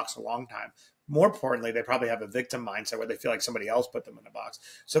themselves in a box a long time. More importantly, they probably have a victim mindset where they feel like somebody else put them in a box.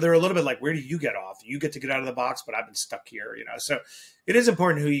 So they're a little bit like, where do you get off? You get to get out of the box, but I've been stuck here, So it is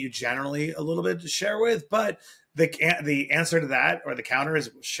important who you generally a little bit share with, but the answer to that, or the counter,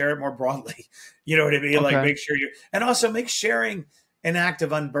 is share it more broadly. You know what I mean? Okay. Like, make sure and also make sharing an act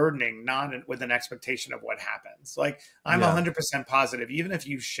of unburdening, not with an expectation of what happens. Like, I'm 100% positive, even if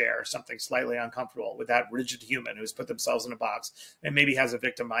you share something slightly uncomfortable with that rigid human who's put themselves in a box and maybe has a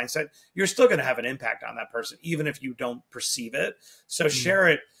victim mindset, you're still going to have an impact on that person, even if you don't perceive it. So share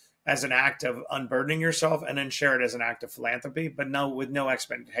it as an act of unburdening yourself, and then share it as an act of philanthropy, but with no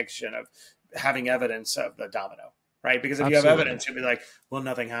expectation of having evidence of the domino, right? Because if you have evidence, you'll be like, well,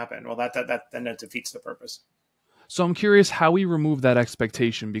 nothing happened. Well, then that defeats the purpose. So I'm curious how we remove that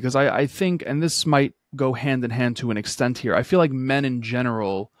expectation, because I think, and this might go hand in hand to an extent here. I feel like men in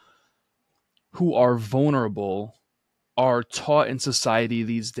general who are vulnerable are taught in society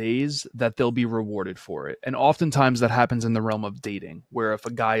these days that they'll be rewarded for it. And oftentimes that happens in the realm of dating, where if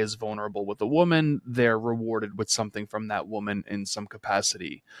a guy is vulnerable with a woman, they're rewarded with something from that woman in some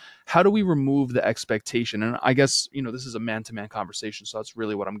capacity. How do we remove the expectation? And I guess, this is a man-to-man conversation, so that's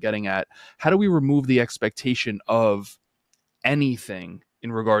really what I'm getting at. How do we remove the expectation of anything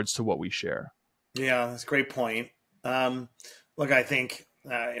in regards to what we share? Yeah, that's a great point. Look, I think,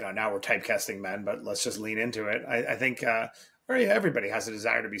 now we're typecasting men, but let's just lean into it. I think everybody has a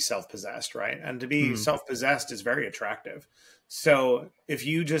desire to be self-possessed, right? And to be self-possessed is very attractive. So if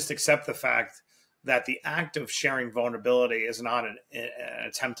you just accept the fact that the act of sharing vulnerability is not an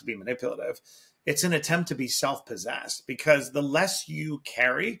attempt to be manipulative, it's an attempt to be self-possessed, because the less you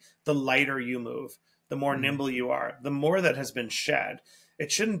carry, the lighter you move, the more nimble you are, the more that has been shed.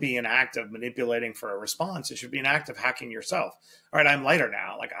 It shouldn't be an act of manipulating for a response. It should be an act of hacking yourself. All right, I'm lighter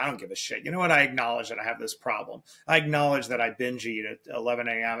now. Like, I don't give a shit. You know what? I acknowledge that I have this problem. I acknowledge that I binge eat at 11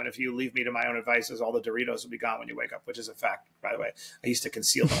 a.m. And if you leave me to my own devices, all the Doritos will be gone when you wake up, which is a fact, by the way. I used to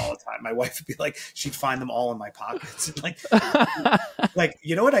conceal them all the time. My wife would be like, she'd find them all in my pockets. And like,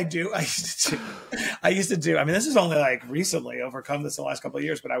 you know what I do? I used to do. I mean, this is only like recently overcome this the last couple of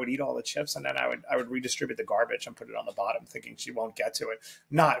years, but I would eat all the chips and then I would redistribute the garbage and put it on the bottom, thinking she won't get to it.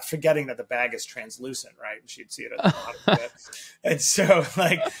 Not forgetting that the bag is translucent, right? And she'd see it at the bottom of it. And so,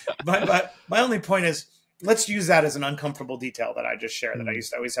 like, but my only point is, let's use that as an uncomfortable detail that I just shared, that I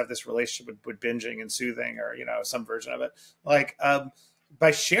used to always have this relationship with binging and soothing, or, some version of it. Like,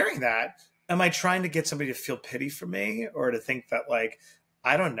 by sharing that, am I trying to get somebody to feel pity for me, or to think that, like,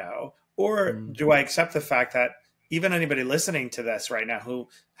 I don't know, or do I accept the fact that even anybody listening to this right now who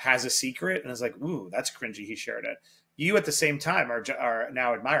has a secret and is like, ooh, that's cringy, he shared it. You at the same time are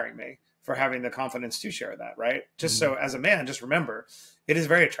now admiring me for having the confidence to share that, right? Just so as a man, just remember, it is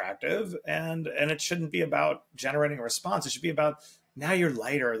very attractive, and it shouldn't be about generating a response. It should be about, now you're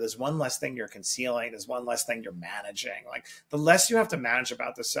lighter. There's one less thing you're concealing. There's one less thing you're managing. Like, the less you have to manage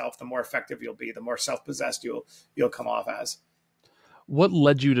about the self, the more effective you'll be, the more self-possessed you'll come off as. What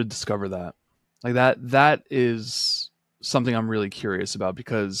led you to discover that? Like, that is something I'm really curious about,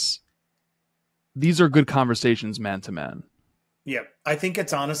 because these are good conversations man to man. Yeah, I think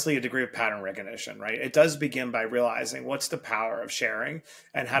it's honestly a degree of pattern recognition, right? It does begin by realizing what's the power of sharing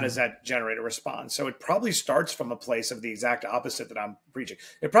and how does that generate a response. So it probably starts from a place of the exact opposite that I'm preaching.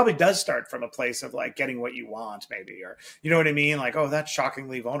 It probably does start from a place of, like, getting what you want, maybe, or, you know what I mean? Like, oh, that's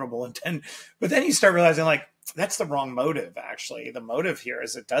shockingly vulnerable. But then you start realizing, like, that's the wrong motive. Actually, the motive here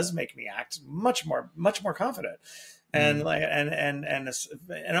is it does make me act much more confident. And like, and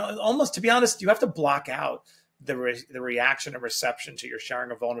almost, to be honest, you have to block out the reaction and reception to your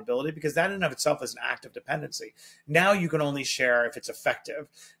sharing of vulnerability, because that in and of itself is an act of dependency. Now you can only share if it's effective.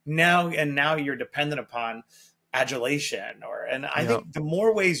 Now you're dependent upon adulation, and I think the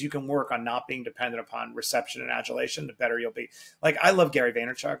more ways you can work on not being dependent upon reception and adulation, the better you'll be. Like, I love Gary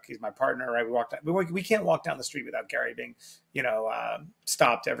Vaynerchuk. He's my partner, right? We can't walk down the street without Gary being,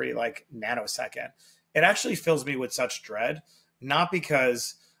 stopped every, like, nanosecond. It actually fills me with such dread, not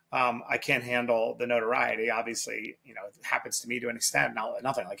because I can't handle the notoriety. Obviously, it happens to me to an extent,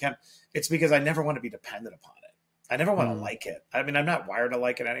 nothing like him. It's because I never want to be dependent upon it. I never want to like it. I mean, I'm not wired to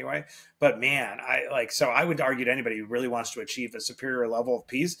like it anyway, but man, so I would argue to anybody who really wants to achieve a superior level of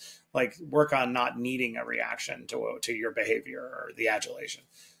peace, like, work on not needing a reaction to your behavior or the adulation.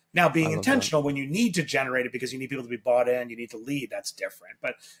 Now, being intentional when you need to generate it because you need people to be bought in, you need to lead, that's different.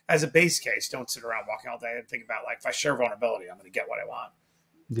 But as a base case, don't sit around walking all day and think about, like, if I share vulnerability, I'm going to get what I want.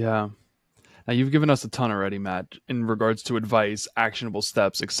 Yeah. Now, you've given us a ton already, Matt, in regards to advice, actionable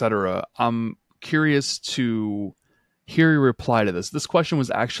steps, etc. I'm curious to hear your reply to this. This question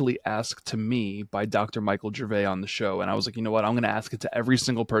was actually asked to me by Dr. Michael Gervais on the show, and I was like, you know what? I'm going to ask it to every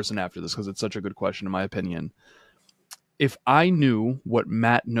single person after this, because it's such a good question, in my opinion. If I knew what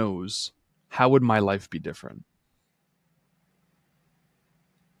Matt knows, how would my life be different?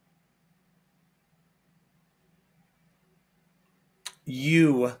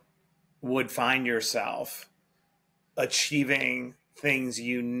 You would find yourself achieving things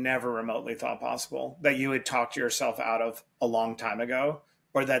you never remotely thought possible, that you had talked yourself out of a long time ago,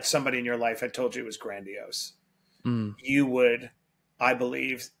 or that somebody in your life had told you was grandiose. You would, I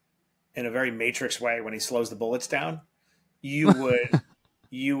believe, in a very Matrix way, when he slows the bullets down, you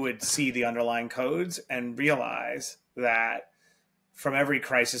would see the underlying codes and realize that from every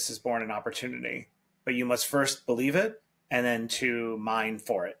crisis is born an opportunity, but you must first believe it and then to mine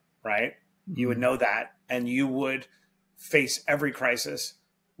for it, right? You would know that, and you would face every crisis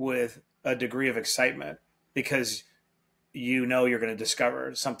with a degree of excitement because you know you're going to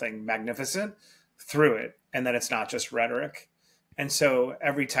discover something magnificent through it, and that it's not just rhetoric. And so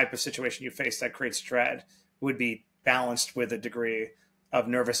every type of situation you face that creates dread would be balanced with a degree of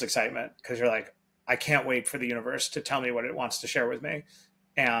nervous excitement, because you're like, I can't wait for the universe to tell me what it wants to share with me.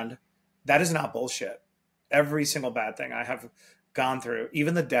 And that is not bullshit. Every single bad thing I have gone through,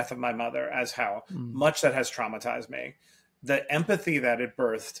 even the death of my mother, as how much that has traumatized me, the empathy that it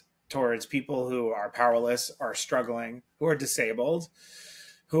birthed towards people who are powerless, are struggling, who are disabled,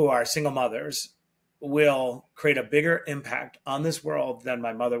 who are single mothers, will create a bigger impact on this world than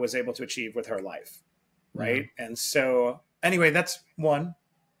my mother was able to achieve with her life. Right. And so anyway, that's one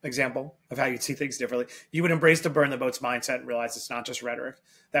example of how you see things differently. You would embrace the burn the boats mindset and realize it's not just rhetoric,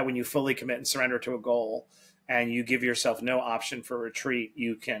 that when you fully commit and surrender to a goal and you give yourself no option for retreat,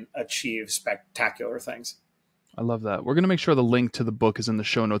 you can achieve spectacular things. I love that. We're going to make sure the link to the book is in the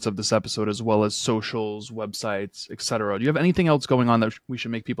show notes of this episode, as well as socials, websites, etc. Do you have anything else going on that we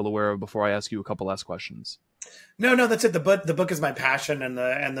should make people aware of before I ask you a couple last questions? No, that's it. The book is my passion, and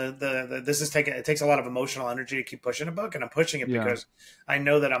this is it takes a lot of emotional energy to keep pushing a book, and I'm pushing it because I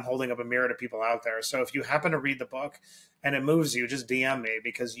know that I'm holding up a mirror to people out there. So if you happen to read the book and it moves you, just DM me,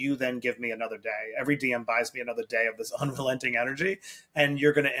 because you then give me another day. Every DM buys me another day of this unrelenting energy, and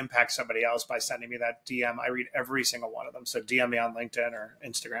you're going to impact somebody else by sending me that DM. I read every single one of them. So DM me on LinkedIn or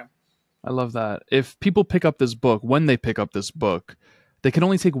Instagram. I love that. If people pick up this book, when they pick up this book, they can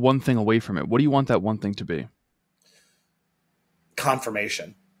only take one thing away from it. What do you want that one thing to be?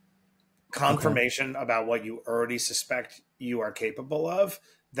 Confirmation about what you already suspect you are capable of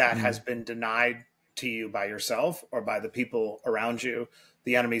that has been denied to you by yourself or by the people around you,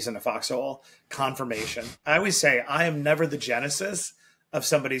 the enemies in the foxhole. Confirmation. I always say I am never the genesis of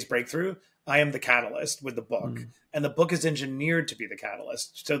somebody's breakthrough. I am the catalyst with the book. And the book is engineered to be the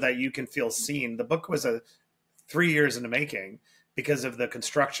catalyst so that you can feel seen. The book was 3 years in the making because of the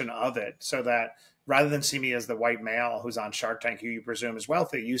construction of it, so that rather than see me as the white male who's on Shark Tank, who you presume is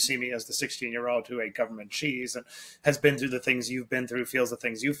wealthy, you see me as the 16-year-old who ate government cheese and has been through the things you've been through, feels the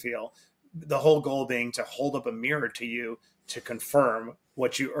things you feel. The whole goal being to hold up a mirror to you to confirm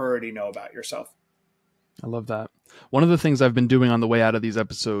what you already know about yourself. I love that. One of the things I've been doing on the way out of these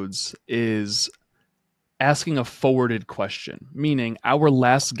episodes is asking a forwarded question, meaning our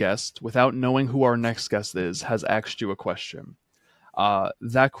last guest, without knowing who our next guest is, has asked you a question.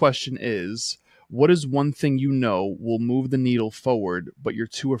 That question is, what is one thing you know will move the needle forward, but you're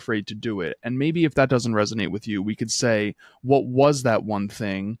too afraid to do it? And maybe if that doesn't resonate with you, we could say, what was that one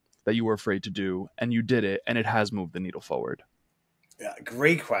thing that you were afraid to do and you did it and it has moved the needle forward? Yeah,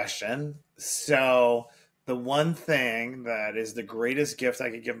 great question. So the one thing that is the greatest gift I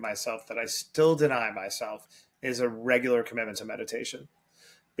could give myself that I still deny myself is a regular commitment to meditation,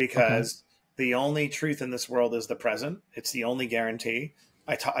 because the only truth in this world is the present. It's the only guarantee.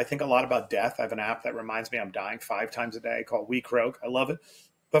 I think a lot about death. I have an app that reminds me I'm dying 5 times a day called We Croak. I love it.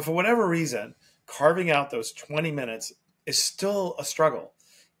 But for whatever reason, carving out those 20 minutes is still a struggle,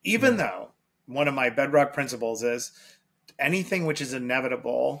 even though one of my bedrock principles is anything which is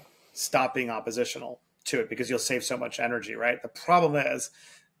inevitable, stop being oppositional to it, because you'll save so much energy, right? The problem is,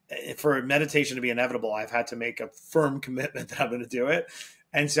 for meditation to be inevitable, I've had to make a firm commitment that I'm going to do it.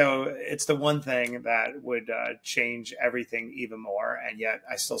 And so it's the one thing that would change everything even more. And yet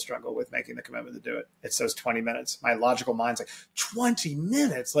I still struggle with making the commitment to do it. It's those 20 minutes. My logical mind's like, 20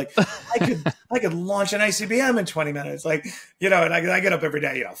 minutes? Like I could launch an ICBM in 20 minutes. Like, and I get up every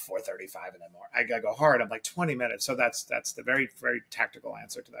day, 4:35 in the morning. I go hard. I'm like 20 minutes. So that's the very, very tactical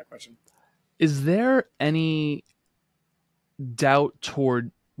answer to that question. Is there any doubt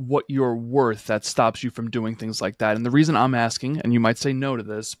toward what you're worth that stops you from doing things like that? And the reason I'm asking, and you might say no to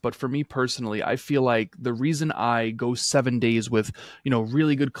this, but for me personally, I feel like the reason I go 7 days with,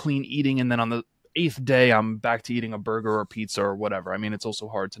 really good clean eating, and then on the 8th day, I'm back to eating a burger or pizza or whatever. I mean, it's also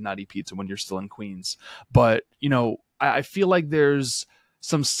hard to not eat pizza when you're still in Queens. But, I feel like there's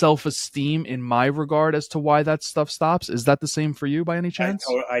some self-esteem in my regard as to why that stuff stops. Is that the same for you by any chance?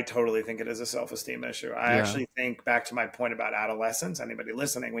 I totally think it is a self-esteem issue. I actually think, back to my point about adolescence, anybody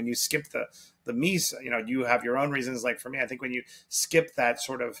listening, when you skip the me, you have your own reasons. Like for me, I think when you skip that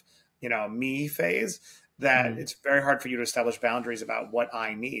sort of, me phase, that it's very hard for you to establish boundaries about what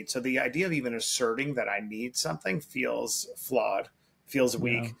I need. So the idea of even asserting that I need something feels flawed, feels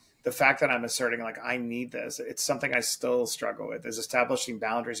weak. Yeah. The fact that I'm asserting like I need this, it's something I still struggle with, is establishing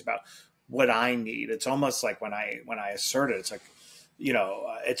boundaries about what I need. It's almost like when I assert it, it's like,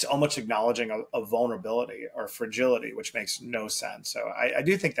 it's almost acknowledging a vulnerability or fragility, which makes no sense. So I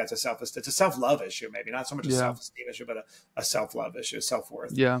do think that's it's a self-love issue, maybe not so much a self-esteem issue, but a self-love issue,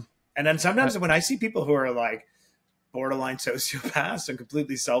 self-worth. Yeah. And then sometimes when I see people who are like borderline sociopaths and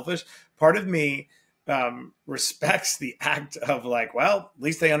completely selfish, part of me respects the act of like, well, at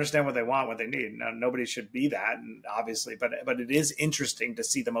least they understand what they want, what they need. Now, nobody should be that, and obviously, but it is interesting to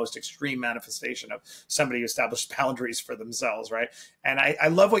see the most extreme manifestation of somebody who established boundaries for themselves, right? And I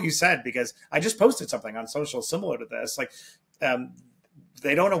love what you said, because I just posted something on social similar to this. Like,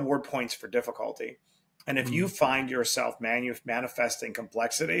 they don't award points for difficulty. And if you find yourself manifesting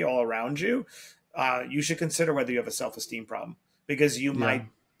complexity all around you, you should consider whether you have a self-esteem problem, because you might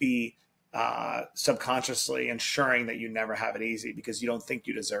be subconsciously ensuring that you never have it easy because you don't think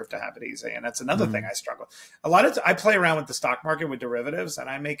you deserve to have it easy. And that's another thing I struggle. I play around with the stock market with derivatives, and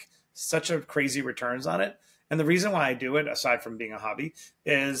I make such a crazy returns on it. And the reason why I do it, aside from being a hobby,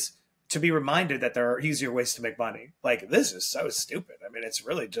 is to be reminded that there are easier ways to make money. Like, this is so stupid. I mean, it's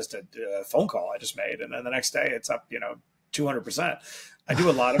really just a phone call I just made, and then the next day it's up, 200%. I do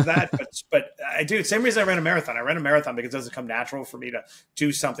a lot of that, but I do. Same reason I ran a marathon. I ran a marathon because it doesn't come natural for me to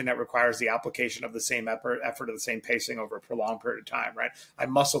do something that requires the application of the same effort of the same pacing over a prolonged period of time, right? I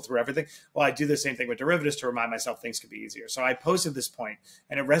muscle through everything. Well, I do the same thing with derivatives to remind myself things could be easier. So I posted this point,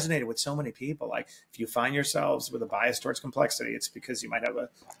 and it resonated with so many people. Like, if you find yourselves with a bias towards complexity, it's because you might have a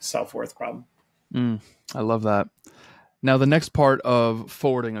self-worth problem. I love that. Now, the next part of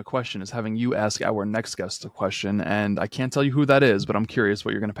forwarding a question is having you ask our next guest a question. And I can't tell you who that is, but I'm curious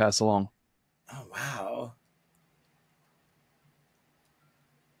what you're going to pass along. Oh, wow.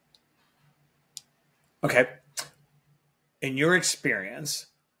 Okay. In your experience,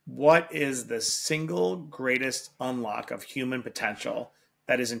 what is the single greatest unlock of human potential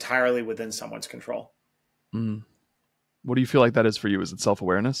that is entirely within someone's control? What do you feel like that is for you? Is it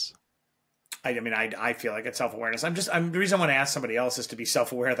self-awareness? I feel like it's self-awareness. The reason I want to ask somebody else is to be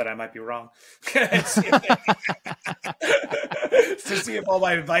self-aware that I might be wrong. To see if all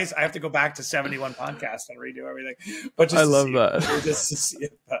my advice, I have to go back to 71 podcasts and redo everything. But just I love that. Just to see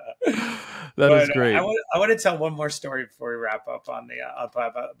if, that is great. I want to tell one more story before we wrap up on the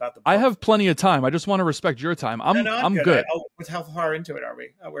about the book. I have plenty of time. I just want to respect your time. I'm good. How far into it are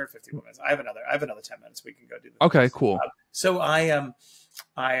we? We're at 51 minutes. I have another 10 minutes. We can go do this. Okay, cool. So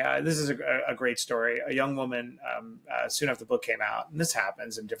this is a great story. A young woman, soon after the book came out, and this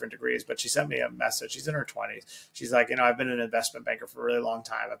happens in different degrees, but she sent me a message. She's in her 20s. She's like, I've been an investment banker for a really long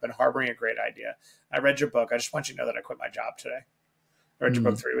time. I've been harboring a great idea. I read your book. I just want you to know that I quit my job today. I read your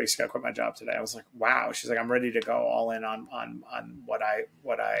book 3 weeks ago. I quit my job today. I was like, wow. She's like, I'm ready to go all in on what I've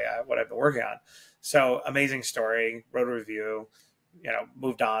been working on. So amazing story. Wrote a review.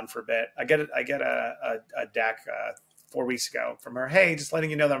 Moved on for a bit. I get a deck 4 weeks ago from her. Hey, just letting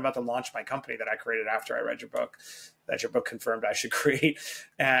you know that I'm about to launch my company that I created after I read your book, that your book confirmed I should create.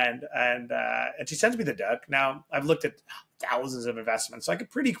 And she sends me the deck. Now, I've looked at thousands of investments, so I could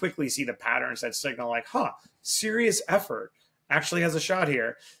pretty quickly see the patterns that signal like, serious effort actually has a shot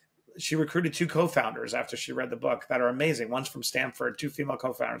here. She recruited 2 co-founders after she read the book that are amazing. One's from Stanford, 2 female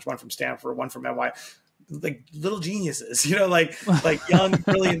co-founders, one from Stanford, one from NY. Like little geniuses, like young,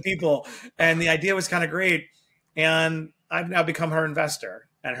 brilliant people. And the idea was kind of great. And I've now become her investor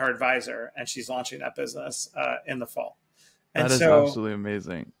and her advisor, and she's launching that business in the fall. And that is absolutely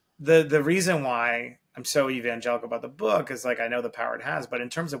amazing. The reason why I'm so evangelical about the book is like, I know the power it has, but in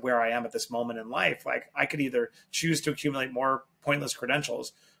terms of where I am at this moment in life, like I could either choose to accumulate more pointless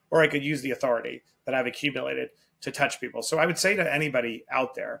credentials, or I could use the authority that I've accumulated to touch people. So I would say to anybody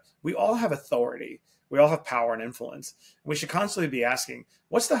out there, we all have authority. We all have power and influence. We should constantly be asking,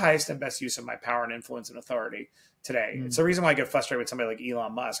 what's the highest and best use of my power and influence and authority today? It's the reason why I get frustrated with somebody like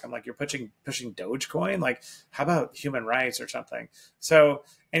Elon Musk. I'm like, you're pushing Dogecoin? Like, how about human rights or something? So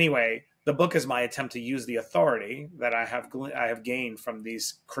anyway, the book is my attempt to use the authority that I have gained from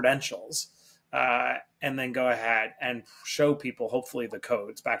these credentials, and then go ahead and show people, hopefully, the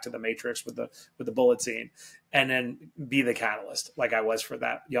codes back to the Matrix with the bullet scene, and then be the catalyst like I was for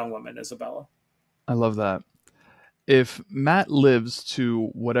that young woman, Isabella. I love that. If Matt lives to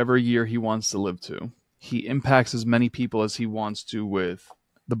whatever year he wants to live to, he impacts as many people as he wants to with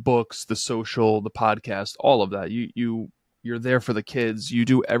the books, the social, the podcast, all of that. You're there for the kids. You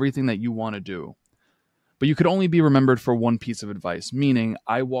do everything that you want to do. But you could only be remembered for one piece of advice, meaning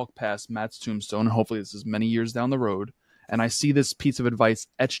I walk past Matt's tombstone, and hopefully this is many years down the road, and I see this piece of advice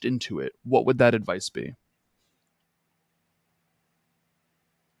etched into it. What would that advice be?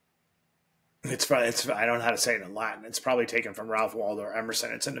 I don't know how to say it in Latin. It's probably taken from Ralph Waldo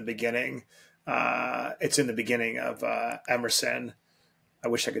Emerson. It's in the beginning. Of Emerson. I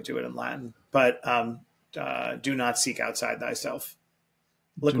wish I could do it in Latin, but do not seek outside thyself.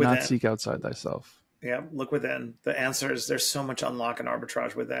 Do not seek outside thyself. Yeah, look within. The answers, there's so much unlock and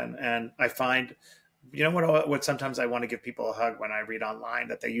arbitrage within. And I find, you know what sometimes I want to give people a hug when I read online,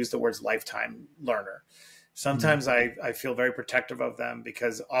 that they use the words lifetime learner. Sometimes I feel very protective of them,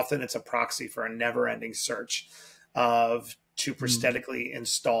 because often it's a proxy for a never ending search to prosthetically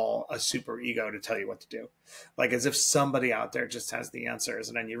install a super ego to tell you what to do. Like as if somebody out there just has the answers,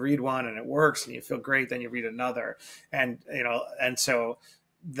 and then you read one and it works and you feel great. Then you read another. And, and so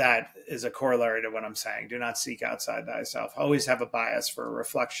that is a corollary to what I'm saying. Do not seek outside thyself. Always have a bias for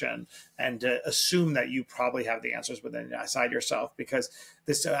reflection, and to assume that you probably have the answers within inside yourself, because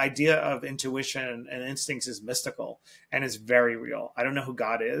this idea of intuition and instincts is mystical and it's very real. I don't know who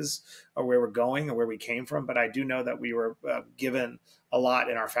God is or where we're going or where we came from, but I do know that we were given a lot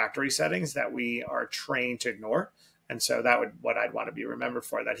in our factory settings that we are trained to ignore. And so what I'd want to be remembered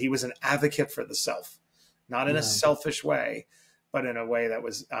for, that he was an advocate for the self, not in a selfish way, but in a way that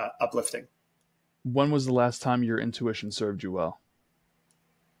was uplifting. When was the last time your intuition served you well?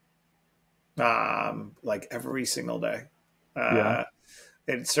 Like every single day.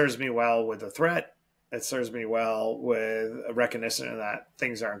 It serves me well with a threat. It serves me well with a recognition that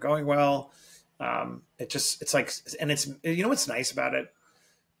things aren't going well. It's like, and it's, what's nice about it?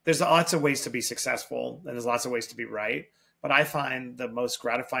 There's lots of ways to be successful, and there's lots of ways to be right. But I find the most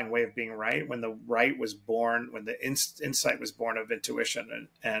gratifying way of being right when the right was born, when the insight was born of intuition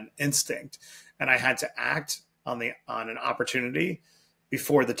and instinct, and I had to act on an opportunity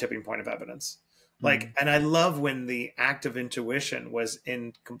before the tipping point of evidence. And I love when the act of intuition was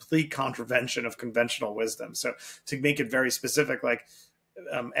in complete contravention of conventional wisdom. So to make it very specific, like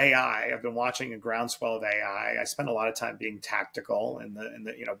AI, I've been watching a groundswell of AI. I spend a lot of time being tactical and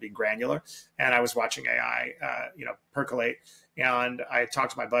being granular. And I was watching AI, percolate. And I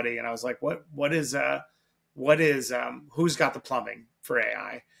talked to my buddy, and I was like, what is who's got the plumbing for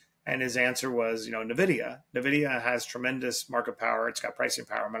AI? And his answer was, NVIDIA. NVIDIA has tremendous market power. It's got pricing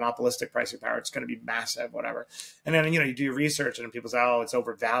power, monopolistic pricing power. It's going to be massive, whatever. And then, you do your research, and people say, oh, it's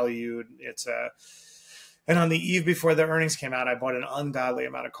overvalued. And on the eve before the earnings came out, I bought an ungodly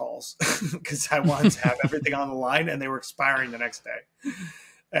amount of calls because I wanted to have everything on the line, and they were expiring the next day.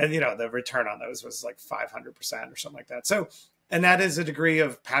 And, the return on those was like 500% or something like that. So, and that is a degree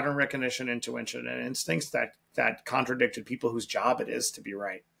of pattern recognition, intuition, and instincts that contradicted people whose job it is to be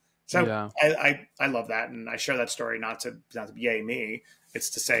right. So I love that. And I share that story, not to yay me. It's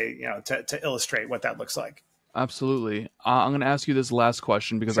to say, to illustrate what that looks like. Absolutely. I'm going to ask you this last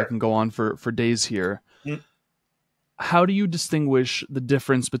question because I can go on for days here. Mm-hmm. How do you distinguish the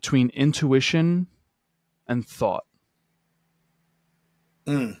difference between intuition and thought?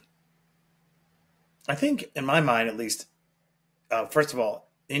 I think in my mind, at least, first of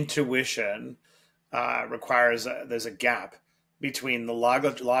all, intuition requires there's a gap between the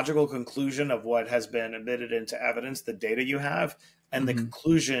logical conclusion of what has been admitted into evidence, the data you have, and the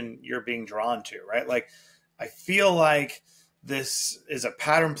conclusion you're being drawn to, right? Like, I feel like this is a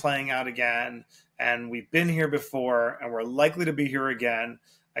pattern playing out again, and we've been here before, and we're likely to be here again.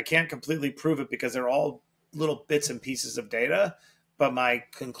 I can't completely prove it because they're all little bits and pieces of data, but my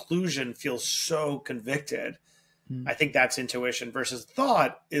conclusion feels so convicted. I think that's intuition, versus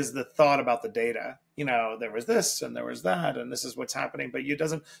thought is the thought about the data. There was this and there was that, and this is what's happening. But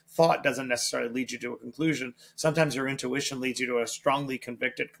thought doesn't necessarily lead you to a conclusion. Sometimes your intuition leads you to a strongly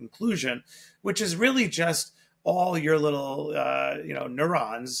convicted conclusion, which is really just all your little,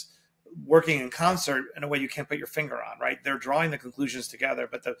 neurons working in concert in a way you can't put your finger on, right? They're drawing the conclusions together,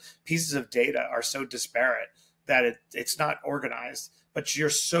 but the pieces of data are so disparate that it's not organized, but you're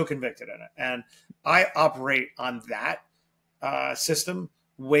so convicted in it. And I operate on that system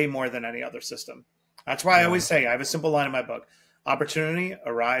way more than any other system. That's why I always say, I have a simple line in my book: opportunity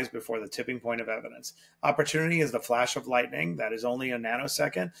arrives before the tipping point of evidence. Opportunity is the flash of lightning that is only a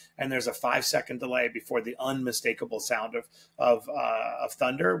nanosecond, and there's a 5-second delay before the unmistakable sound of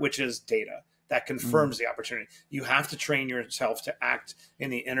thunder, which is data that confirms the opportunity. You have to train yourself to act in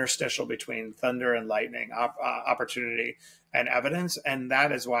the interstitial between thunder and lightning, opportunity and evidence. And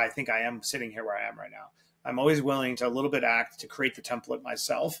that is why I think I am sitting here where I am right now. I'm always willing to a little bit act to create the template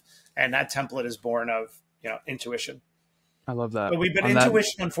myself. And that template is born of, intuition. I love that. But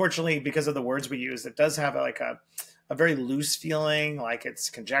intuition, unfortunately, because of the words we use, it does have like a very loose feeling, like it's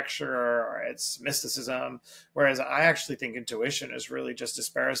conjecture or it's mysticism. Whereas I actually think intuition is really just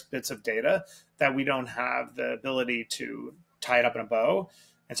disparate bits of data that we don't have the ability to tie it up in a bow.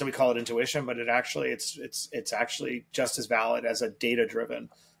 And so we call it intuition, but it's actually just as valid as a data-driven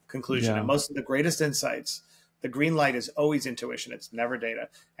conclusion. And most of the greatest insights The green light is always intuition. It's never data.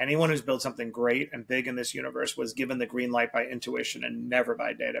 Anyone who's built something great and big in this universe was given the green light by intuition and never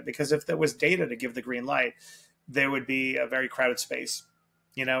by data. Because if there was data to give the green light, there would be a very crowded space.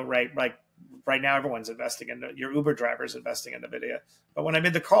 Right? Like right now, everyone's investing in your Uber driver's investing in NVIDIA. But when I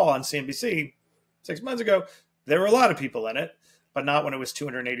made the call on CNBC 6 months ago, there were a lot of people in it, but not when it was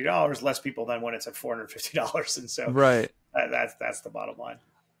 $280, less people than when it's at $450. And so Right. That's the bottom line.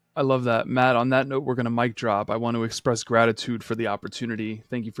 I love that. Matt, on that note, we're going to mic drop. I want to express gratitude for the opportunity.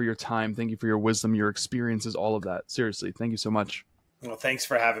 Thank you for your time. Thank you for your wisdom, your experiences, all of that. Seriously, thank you so much. Well, thanks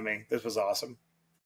for having me. This was awesome.